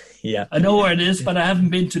 Yeah. I know where it is, but I haven't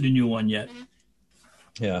been to the new one yet.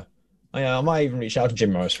 Yeah. I might even reach out to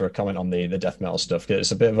Jim Morris for a comment on the death metal stuff.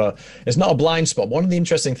 It's it's not a blind spot. One of the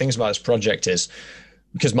interesting things about this project is,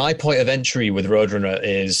 because my point of entry with Roadrunner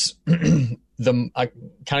is kind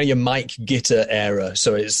of your Mike Gitter era.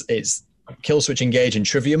 So it's Killswitch Engage and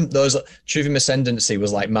Trivium. Those Trivium Ascendancy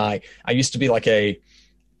was like I used to be like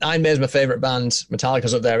Iron Maiden's my favorite band,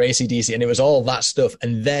 Metallica's up there, AC/DC, and it was all that stuff.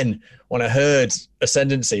 And then when I heard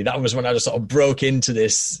Ascendancy, that was when I just sort of broke into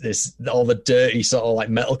this all the dirty sort of like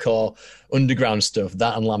metalcore underground stuff,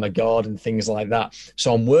 that and Lamb of God and things like that.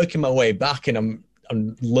 So I'm working my way back, and I'm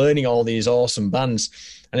learning all these awesome bands,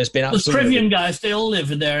 and it's been absolutely. Those Trivium guys, they all live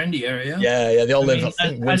in there in the area. Yeah, they all live. I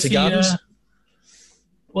think Winter Gardens.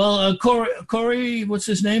 Well, Corey, what's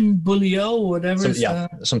his name? Bulio, whatever.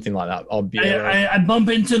 Something like that. I bump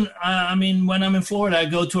into, when I'm in Florida, I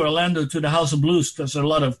go to Orlando to the House of Blues because there are a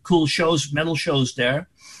lot of cool shows, metal shows there.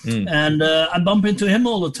 And I bump into him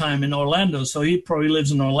all the time in Orlando. So he probably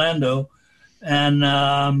lives in Orlando. And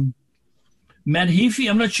Matt Heafy,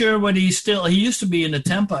 I'm not sure whether he used to be in the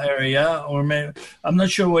Tampa area, or maybe, I'm not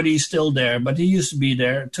sure whether he's still there, but he used to be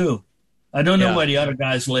there too. I don't know where the other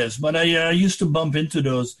guys live, but I used to bump into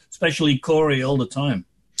those, especially Corey, all the time.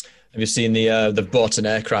 Have you seen they've bought an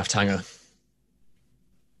aircraft hangar?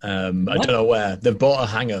 I don't know where. They've bought a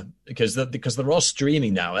hangar because they're all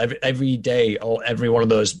streaming now. Every day, or every one of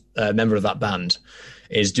those member of that band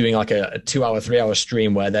is doing like a 2-hour, 3-hour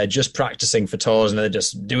stream where they're just practicing for tours and they're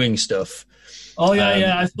just doing stuff. Oh,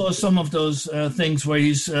 yeah. I saw some of those things where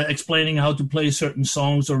he's explaining how to play certain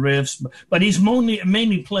songs or riffs. But he's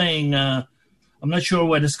mainly playing, I'm not sure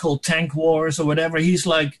what it's called, Tank Wars or whatever. He's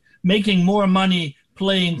like making more money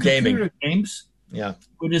playing computer games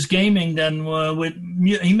with his gaming than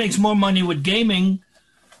he makes more money with gaming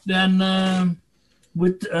than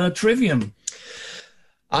with Trivium.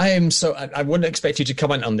 I wouldn't expect you to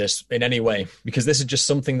comment on this in any way, because this is just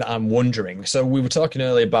something that I'm wondering. So we were talking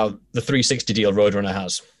earlier about the 360 deal Roadrunner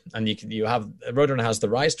has, and you have Roadrunner has the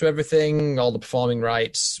rights to everything, all the performing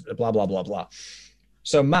rights, blah, blah, blah, blah.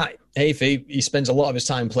 So Matt Heafy, he spends a lot of his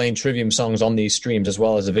time playing Trivium songs on these streams as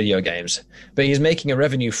well as the video games, but he's making a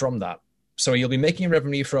revenue from that. So he'll be making a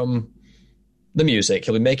revenue from the music.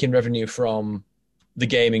 He'll be making revenue from the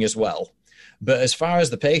gaming as well. But as far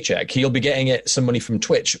as the paycheck, he'll be getting some money from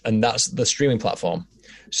Twitch, and that's the streaming platform.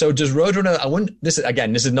 So does Roadrunner, this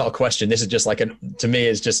is not a question. This is just like to me,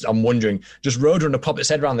 it's just, I'm wondering, does Roadrunner pop its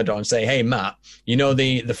head around the door and say, hey, Matt,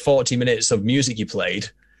 the 40 minutes of music you played,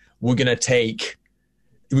 we're going to take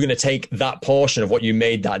that portion of what you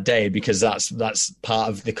made that day, because that's part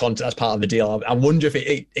of the content, that's part of the deal. I wonder if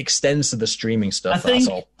it extends to the streaming stuff. That's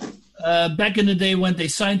all. Back in the day when they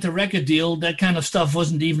signed the record deal, that kind of stuff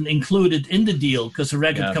wasn't even included in the deal because the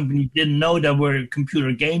record company didn't know there were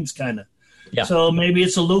computer games, kind of. Yeah. So maybe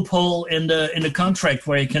it's a loophole in the contract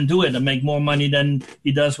where he can do it and make more money than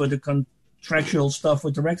he does with the contractual stuff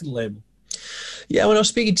with the record label. Yeah, when I was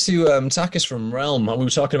speaking to Takis from Realm, we were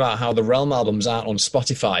talking about how the Realm albums aren't on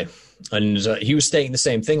Spotify. And he was stating the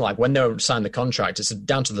same thing, like when they signed the contract, it's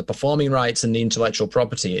down to the performing rights and the intellectual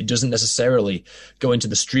property. It doesn't necessarily go into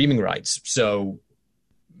the streaming rights. So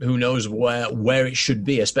who knows where it should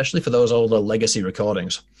be, especially for those older legacy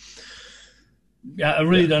recordings. Yeah, I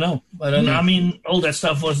really don't know. I don't know. I mean, all that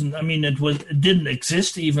stuff it didn't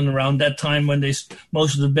exist even around that time when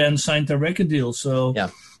most of the bands signed their record deals. So,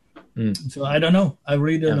 so I don't know. I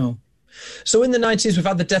really don't know. So in the 90s, we've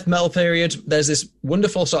had the death metal period. There's this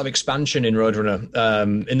wonderful sort of expansion in Roadrunner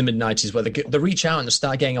in the mid-90s where they reach out and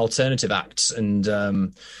start getting alternative acts, and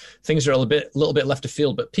things are a little bit left of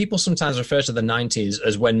field. But people sometimes refer to the 90s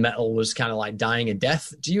as when metal was kind of like dying a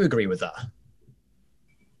death. Do you agree with that?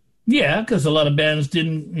 Yeah, because a lot of bands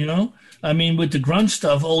didn't, with the grunge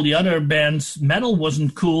stuff, all the other bands, metal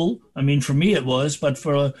wasn't cool. I mean, for me it was, but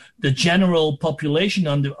for the general population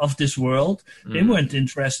of this world, they weren't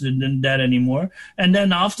interested in that anymore. And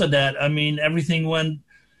then after that, everything went,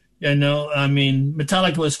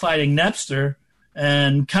 Metallica was fighting Napster,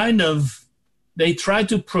 and kind of they tried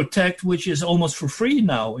to protect, which is almost for free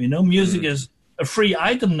now. Music is a free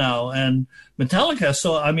item now, and Metallica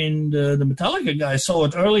the Metallica guys saw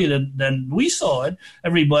it earlier than we saw it.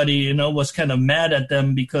 Everybody, was kind of mad at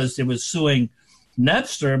them because they were suing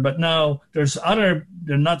Napster, but now they're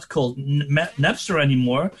not called Napster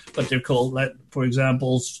anymore, but they're called, like, for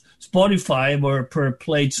example, Spotify, where per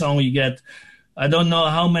played song you get, I don't know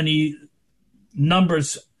how many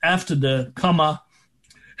numbers after the comma,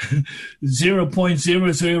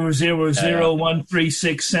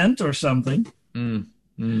 0.0000136 cent or something. You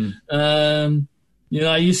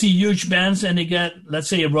see huge bands and they get, let's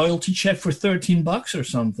say, a royalty check for $13 or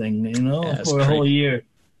something, for a whole year.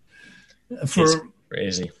 It's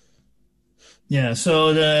crazy. Yeah,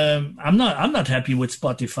 so I'm not happy with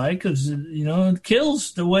Spotify because it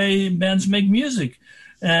kills the way bands make music,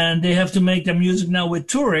 and they have to make their music now with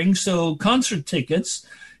touring. So concert tickets,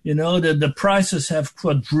 You know, the prices have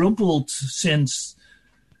quadrupled since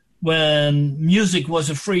when music was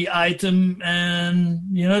a free item, and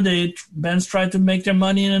you know bands tried to make their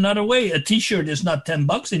money in another way. A T-shirt is not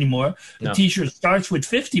 $10 anymore. No. A T-shirt starts with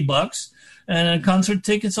 $50, and concert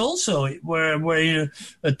tickets also, where a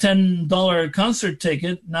 $10 concert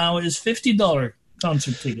ticket now is $50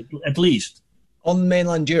 concert ticket at least. On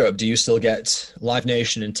mainland Europe, do you still get Live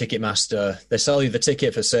Nation and Ticketmaster? They sell you the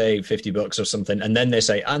ticket for, say, $50 or something, and then they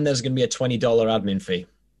say, and there's going to be a $20 admin fee.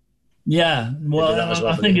 Yeah, well,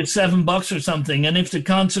 I think it's $7 or something. And if the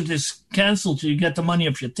concert is canceled, you get the money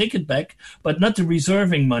of your ticket back, but not the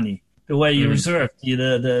reserving money, the way you reserve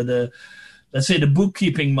the let's say the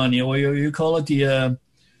bookkeeping money, or you call it the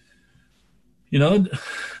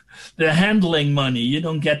the handling money. You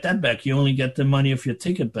don't get that back. You only get the money of your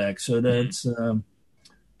ticket back. So that's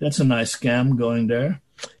a nice scam going there.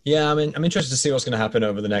 Yeah, I mean, I'm interested to see what's going to happen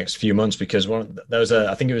over the next few months, because there was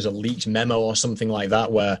I think it was a leaked memo or something like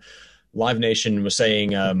that where Live Nation was saying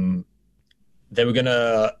they were going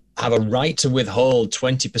to have a right to withhold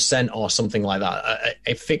 20% or something like that,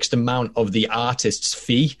 a fixed amount of the artist's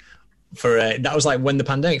fee for that was like when the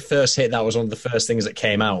pandemic first hit. That was one of the first things that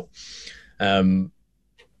came out. And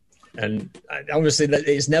obviously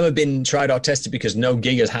it's never been tried or tested because no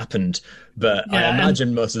gig has happened. But yeah, I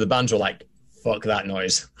imagine most of the bands were like, fuck that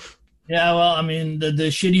noise. Yeah, well, I mean, the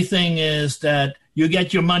shitty thing is that you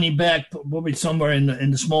get your money back probably somewhere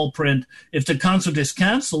in the small print if the concert is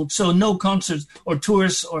canceled. So no concerts or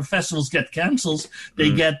tours or festivals get canceled.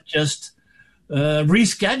 They get just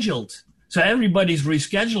rescheduled. So everybody's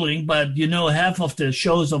rescheduling, but half of the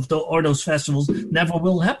shows of those festivals never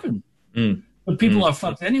will happen. But people are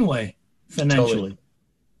fucked anyway, financially.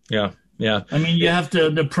 Totally. Yeah. I mean, you have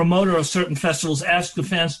the promoter of certain festivals ask the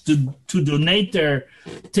fans to donate their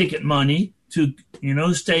ticket money to,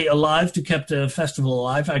 stay alive, to keep the festival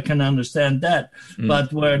alive. I can understand that.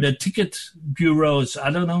 But where the ticket bureaus,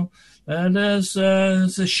 I don't know, it's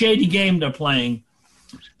a shady game they're playing.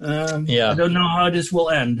 I don't know how this will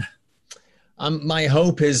end. My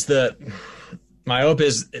hope is that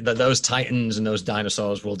those titans and those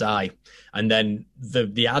dinosaurs will die, and then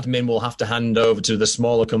the admin will have to hand over to the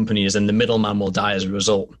smaller companies, and the middleman will die as a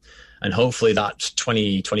result. And hopefully that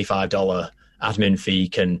 $25 admin fee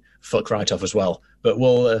can fuck right off as well. But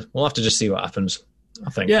we'll have to just see what happens,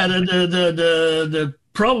 I think. Yeah, the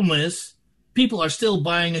problem is people are still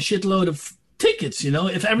buying a shitload of tickets.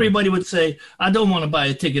 If everybody would say, I don't want to buy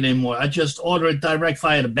a ticket anymore, I just order it direct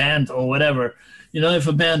via the band or whatever. If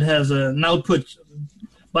a band has an output,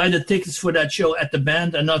 buy the tickets for that show at the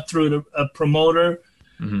band and not through a promoter.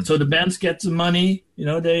 So the bands get the money.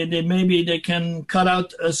 They can cut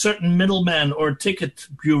out a certain middleman or ticket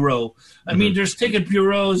bureau. I mean, there's ticket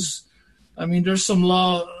bureaus. I mean, there's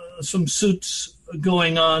some suits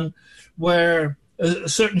going on where a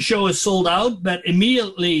certain show is sold out, but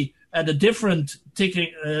immediately at a different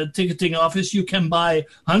ticketing office, you can buy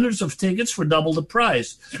hundreds of tickets for double the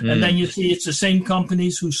price. And then you see it's the same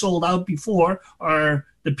companies who sold out before are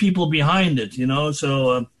the people behind it,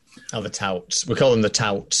 So, the touts. We call them the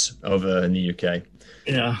touts over in the UK.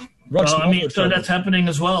 Yeah. So that's happening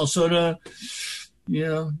as well. So there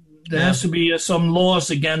has to be some laws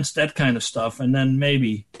against that kind of stuff, and then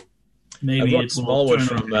maybe Rod it Smallwood will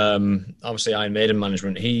from obviously Iron Maiden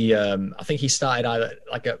management. He, I think he started either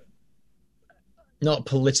like not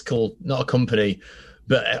a company,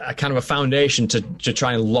 but a kind of a foundation to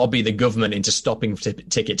try and lobby the government into stopping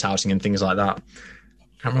ticket touting and things like that.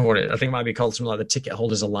 I can't remember what I think it might be called something like the Ticket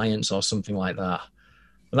Holders Alliance or something like that.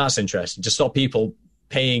 But that's interesting, to stop people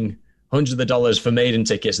paying hundreds of dollars for Maiden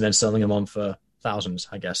tickets and then selling them on for thousands,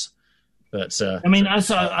 I guess. But I mean,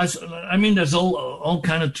 there's all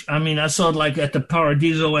kind of. I mean, I saw it like at the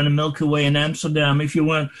Paradiso and the Milky Way in Amsterdam. If you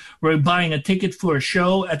were buying a ticket for a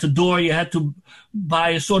show, at the door you had to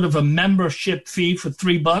buy a sort of a membership fee for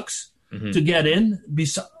 $3 to get in,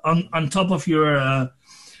 on top of your.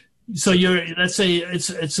 So let's say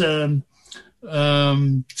it's a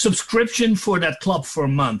subscription for that club for a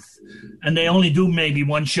month, and they only do maybe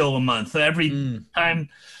one show a month. So every time.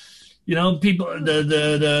 People,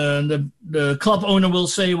 the club owner will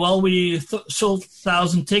say, well, we sold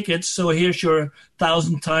 1,000 tickets, so here's your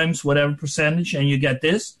 1,000 times whatever percentage, and you get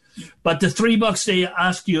this. But the $3 they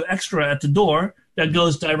ask you extra at the door, that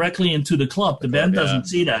goes directly into the club. The band doesn't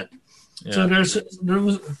see that. Yeah. So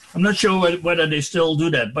I'm not sure whether they still do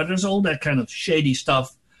that, but there's all that kind of shady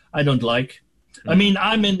stuff I don't like. I mean,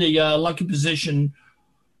 I'm in the lucky position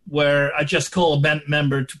where I just call a band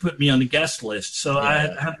member to put me on the guest list. So I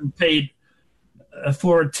haven't paid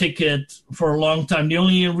for a ticket for a long time. The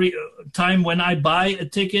only time when I buy a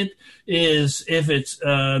ticket is if it's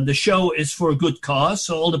the show is for a good cause,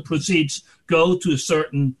 so all the proceeds go to a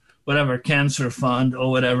certain whatever cancer fund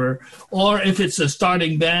or whatever, or if it's a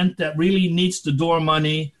starting band that really needs the door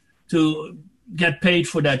money to get paid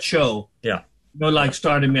for that show. Yeah. Like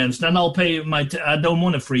starting bands, then I'll pay I don't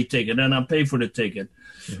want a free ticket, and I'll pay for the ticket.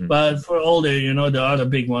 Mm-hmm. But for all the, the other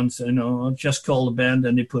big ones, I'll just call the band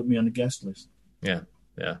and they put me on the guest list. Yeah,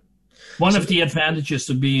 yeah. One of the advantages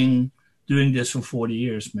of doing this for 40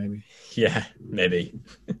 years, maybe. Yeah, maybe.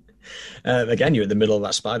 Again, you're in the middle of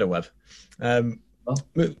that spider web.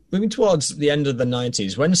 Moving towards the end of the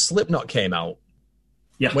 90s, when Slipknot came out.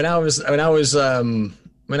 Yeah. When I was a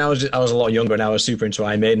lot younger and I was super into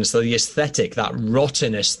Iron Maiden, so the aesthetic, that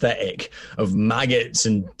rotten aesthetic of maggots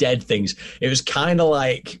and dead things, it was kind of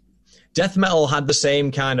like death metal had the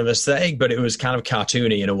same kind of aesthetic, but it was kind of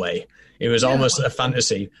cartoony in a way. It was almost a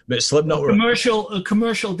fantasy, but Slipknot a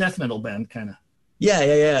commercial death metal band, kind of.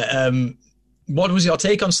 Yeah. What was your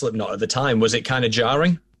take on Slipknot at the time? Was it kind of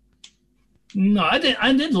jarring? No, I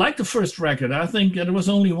didn't like the first record. I think there was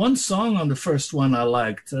only one song on the first one I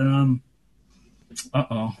liked. Now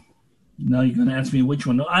you're going to ask me which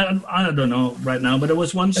one. I don't know right now, but there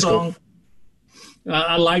was one song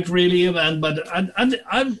I liked really, but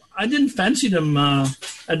I didn't fancy them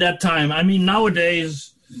at that time. I mean, nowadays,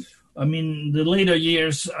 the later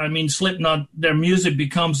years, Slipknot, their music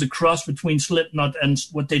becomes a cross between Slipknot and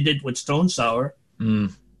what they did with Stone Sour.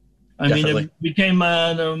 It became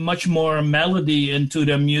much more melody into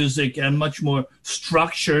their music and much more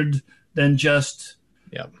structured than just...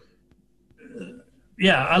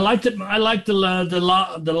 Yeah, I liked it. I liked the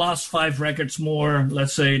last 5 records more,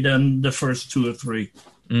 let's say, than the first 2 or 3.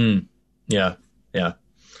 Yeah.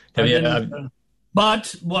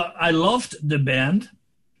 But I loved the band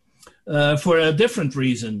for a different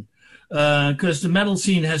reason, because the metal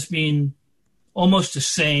scene has been almost the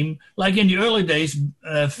same. Like in the early days,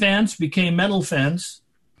 fans became metal fans,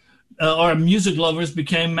 or music lovers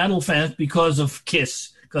became metal fans because of Kiss.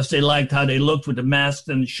 Because they liked how they looked with the mask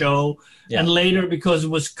and the show. Yeah. And later because it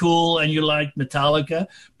was cool and you liked Metallica.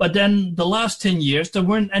 But then the last 10 years, there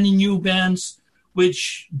weren't any new bands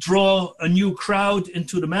which draw a new crowd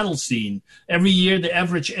into the metal scene. Every year, the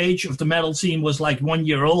average age of the metal scene was like 1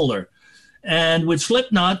 year older. And with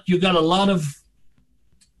Slipknot, you got a lot of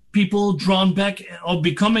people drawn back or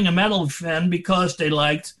becoming a metal fan because they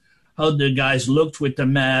liked how the guys looked with the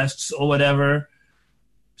masks or whatever.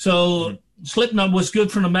 So... Slipknot was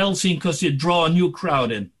good for the metal scene because it draw a new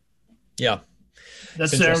crowd in. Yeah,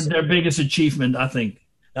 that's their biggest achievement, I think.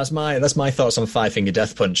 That's my thoughts on Five Finger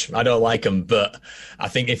Death Punch. I don't like them, but I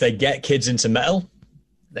think if they get kids into metal,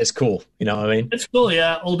 it's cool. You know what I mean? It's cool,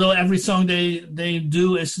 yeah. Although every song they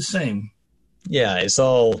do is the same. Yeah, it's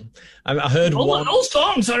all. I heard all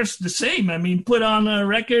songs are the same. Put on a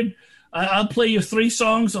record. I'll play you 3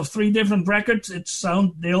 songs of 3 different records.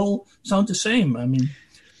 They all sound the same.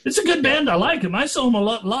 It's a good band. I like them. I saw them a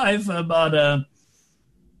lot live, but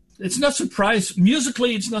it's not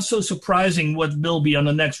musically, it's not so surprising what will be on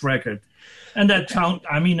the next record. And that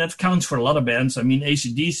counts for a lot of bands.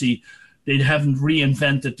 AC/DC, they haven't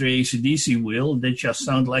reinvented their AC/DC wheel. They just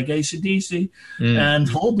sound like AC/DC. And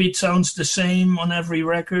Volbeat sounds the same on every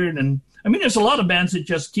record. And there's a lot of bands that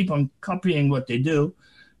just keep on copying what they do.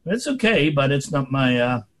 It's okay, but it's not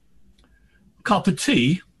my cup of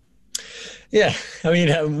tea. Yeah,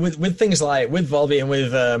 with things like with Volbeat and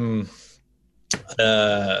with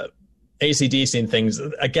AC/DC and things,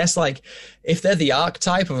 I guess like if they're the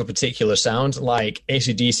archetype of a particular sound, like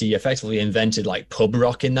AC/DC effectively invented like pub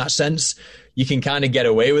rock in that sense, you can kind of get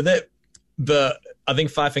away with it. But I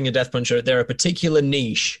think Five Finger Death Punch, they're a particular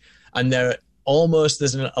niche, and there's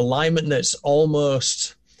an alignment that's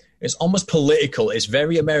almost political. It's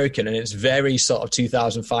very American, and it's very sort of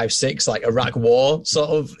 2005-06, like Iraq War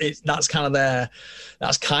sort of. That's kind of their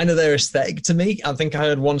aesthetic to me. I think I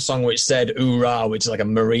heard one song which said "Hoorah," which is like a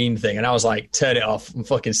Marine thing, and I was like, "Turn it off! I'm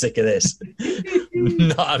fucking sick of this.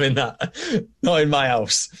 Not having that. Not in my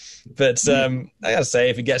house." But I gotta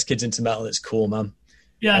say, if it gets kids into metal, it's cool, man.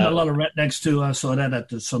 Yeah, and a lot of rednecks too. I saw that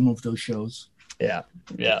at some of those shows. Yeah.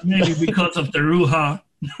 Maybe because of the "Hoorah."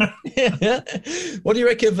 Yeah. What do you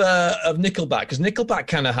reckon of Nickelback? Because Nickelback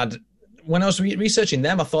kind of had, when I was researching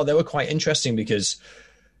them, I thought they were quite interesting because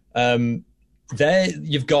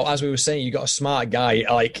you've got, as we were saying, you've got a smart guy.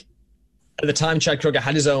 Like at the time, Chad Kroeger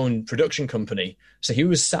had his own production company, so he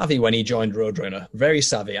was savvy when he joined Roadrunner, very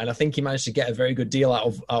savvy, and I think he managed to get a very good deal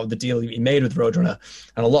out of the deal he made with Roadrunner,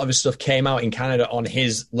 and a lot of his stuff came out in Canada on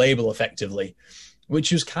his label effectively,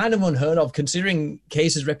 which was kind of unheard of considering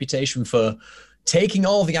Case's reputation for taking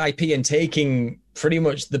all the IP and taking pretty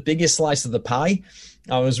much the biggest slice of the pie.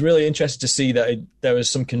 I was really interested to see that there was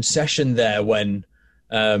some concession there when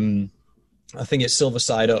I think it's Silver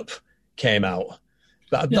Side Up came out.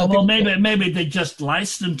 But maybe they just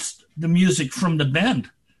licensed the music from the band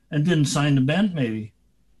and didn't sign the band. Maybe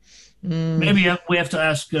we have to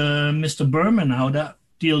ask Mr. Berman how that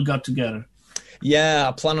deal got together. Yeah,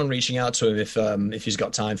 I plan on reaching out to him if he's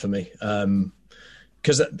got time for me.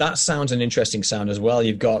 Because that sounds an interesting sound as well.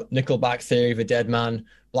 You've got Nickelback, Theory of a Dead Man,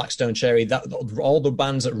 Black Stone Cherry. All the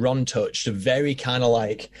bands that Ron touched are very kind of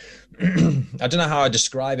like I don't know how I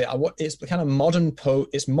describe it. It's kind of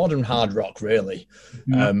it's modern hard rock, really.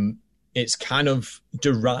 Mm-hmm. It's kind of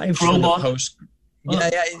derived from the post.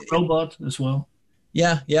 Robot as well.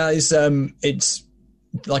 Yeah. It's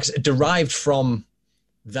like derived from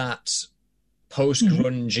that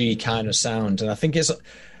post-grungy kind of sound, and I think it's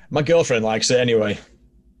my girlfriend likes it anyway.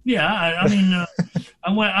 Yeah, I mean,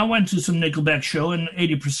 I went to some Nickelback show, and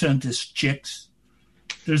 80% is chicks.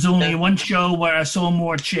 There's only one show where I saw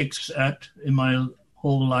more chicks in my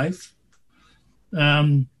whole life.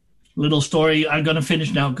 Little story. I'm gonna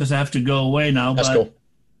finish now because I have to go away now. That's cool.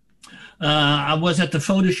 I was at the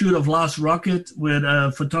photo shoot of Last Rocket with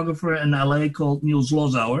a photographer in LA called Niels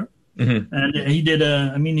Lozauer, and he did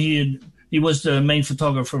He was the main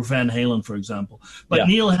photographer for Van Halen, for example. But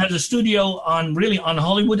Neil has a studio on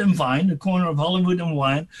Hollywood and Vine, the corner of Hollywood and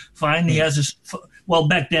Vine. He has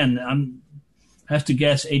back then, I have to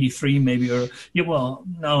guess 83 maybe, it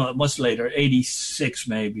was later, 86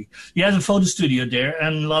 maybe. He has a photo studio there,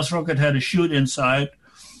 and Last Rocket had a shoot inside,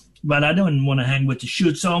 but I didn't want to hang with the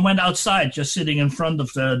shoot, so I went outside, just sitting in front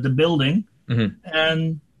of the building,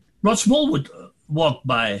 and Rod Smallwood walked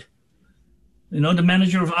by. You know, the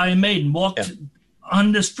manager of Iron Maiden walked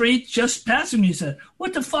on the street just past him. He said,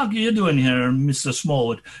 "What the fuck are you doing here, Mr.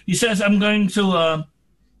 Smallwood?" He says, "I'm going to,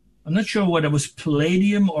 I'm not sure whether it was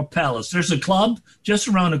Palladium or Palace. There's a club just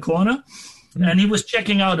around the corner." And he was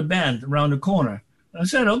checking out a band around the corner. I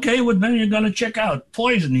said, "Okay, what band are you going to check out?"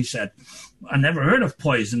 Poison, he said. I never heard of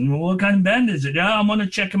Poison. What kind of band is it? Yeah, I want to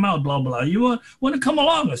check them out, blah, blah. You want to come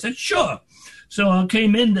along? I said, "Sure." So I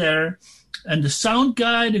came in there, and the sound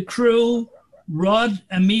guy, the crew, Rod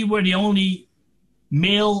and me were the only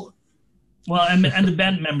male, and the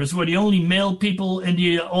band members were the only male people in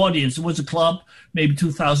the audience. It was a club, maybe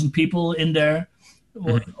 2,000 people in there,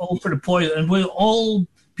 all for the Poison. And we're all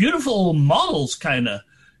beautiful models, kind of,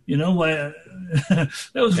 you know. That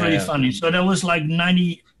was really funny. So that was like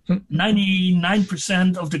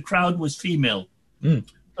 99% of the crowd was female. So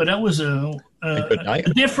that was a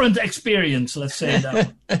different experience, let's say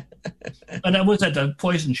that. But I was at the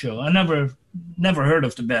Poison show. I never heard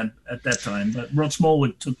of the band at that time, but Rod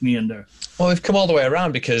Smallwood took me in there. Well, we've come all the way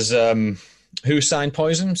around because who signed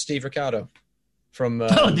Poison? Steve Ricardo. From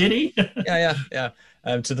did he? yeah.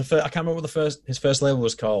 To the I can't remember what his first label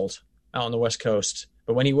was called out on the West Coast.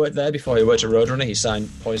 But when he worked there, before he worked at Roadrunner, he signed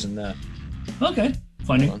Poison there. Okay,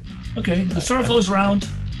 funny. Okay, the circle is round.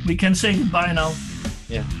 We can say goodbye now.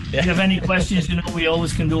 Yeah. If you have any questions, we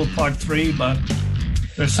always can do a part 3, but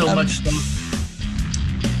there's so much stuff.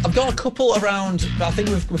 I've got a couple around, but I think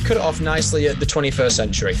we've cut it off nicely at the 21st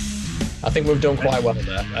century. I think we've done quite well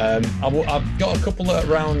there. I've got a couple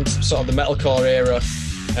around sort of the metalcore era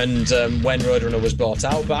and when Roadrunner was bought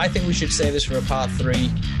out, but I think we should save this for a part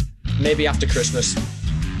 3, maybe after Christmas.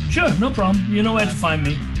 Sure, no problem. You know where to find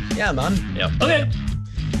me. Yeah, man. Yeah. Okay.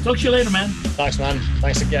 Talk to you later, man. Thanks, man.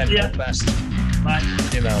 Thanks again. Yeah. All the best. Bye.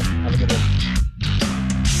 Have a good one.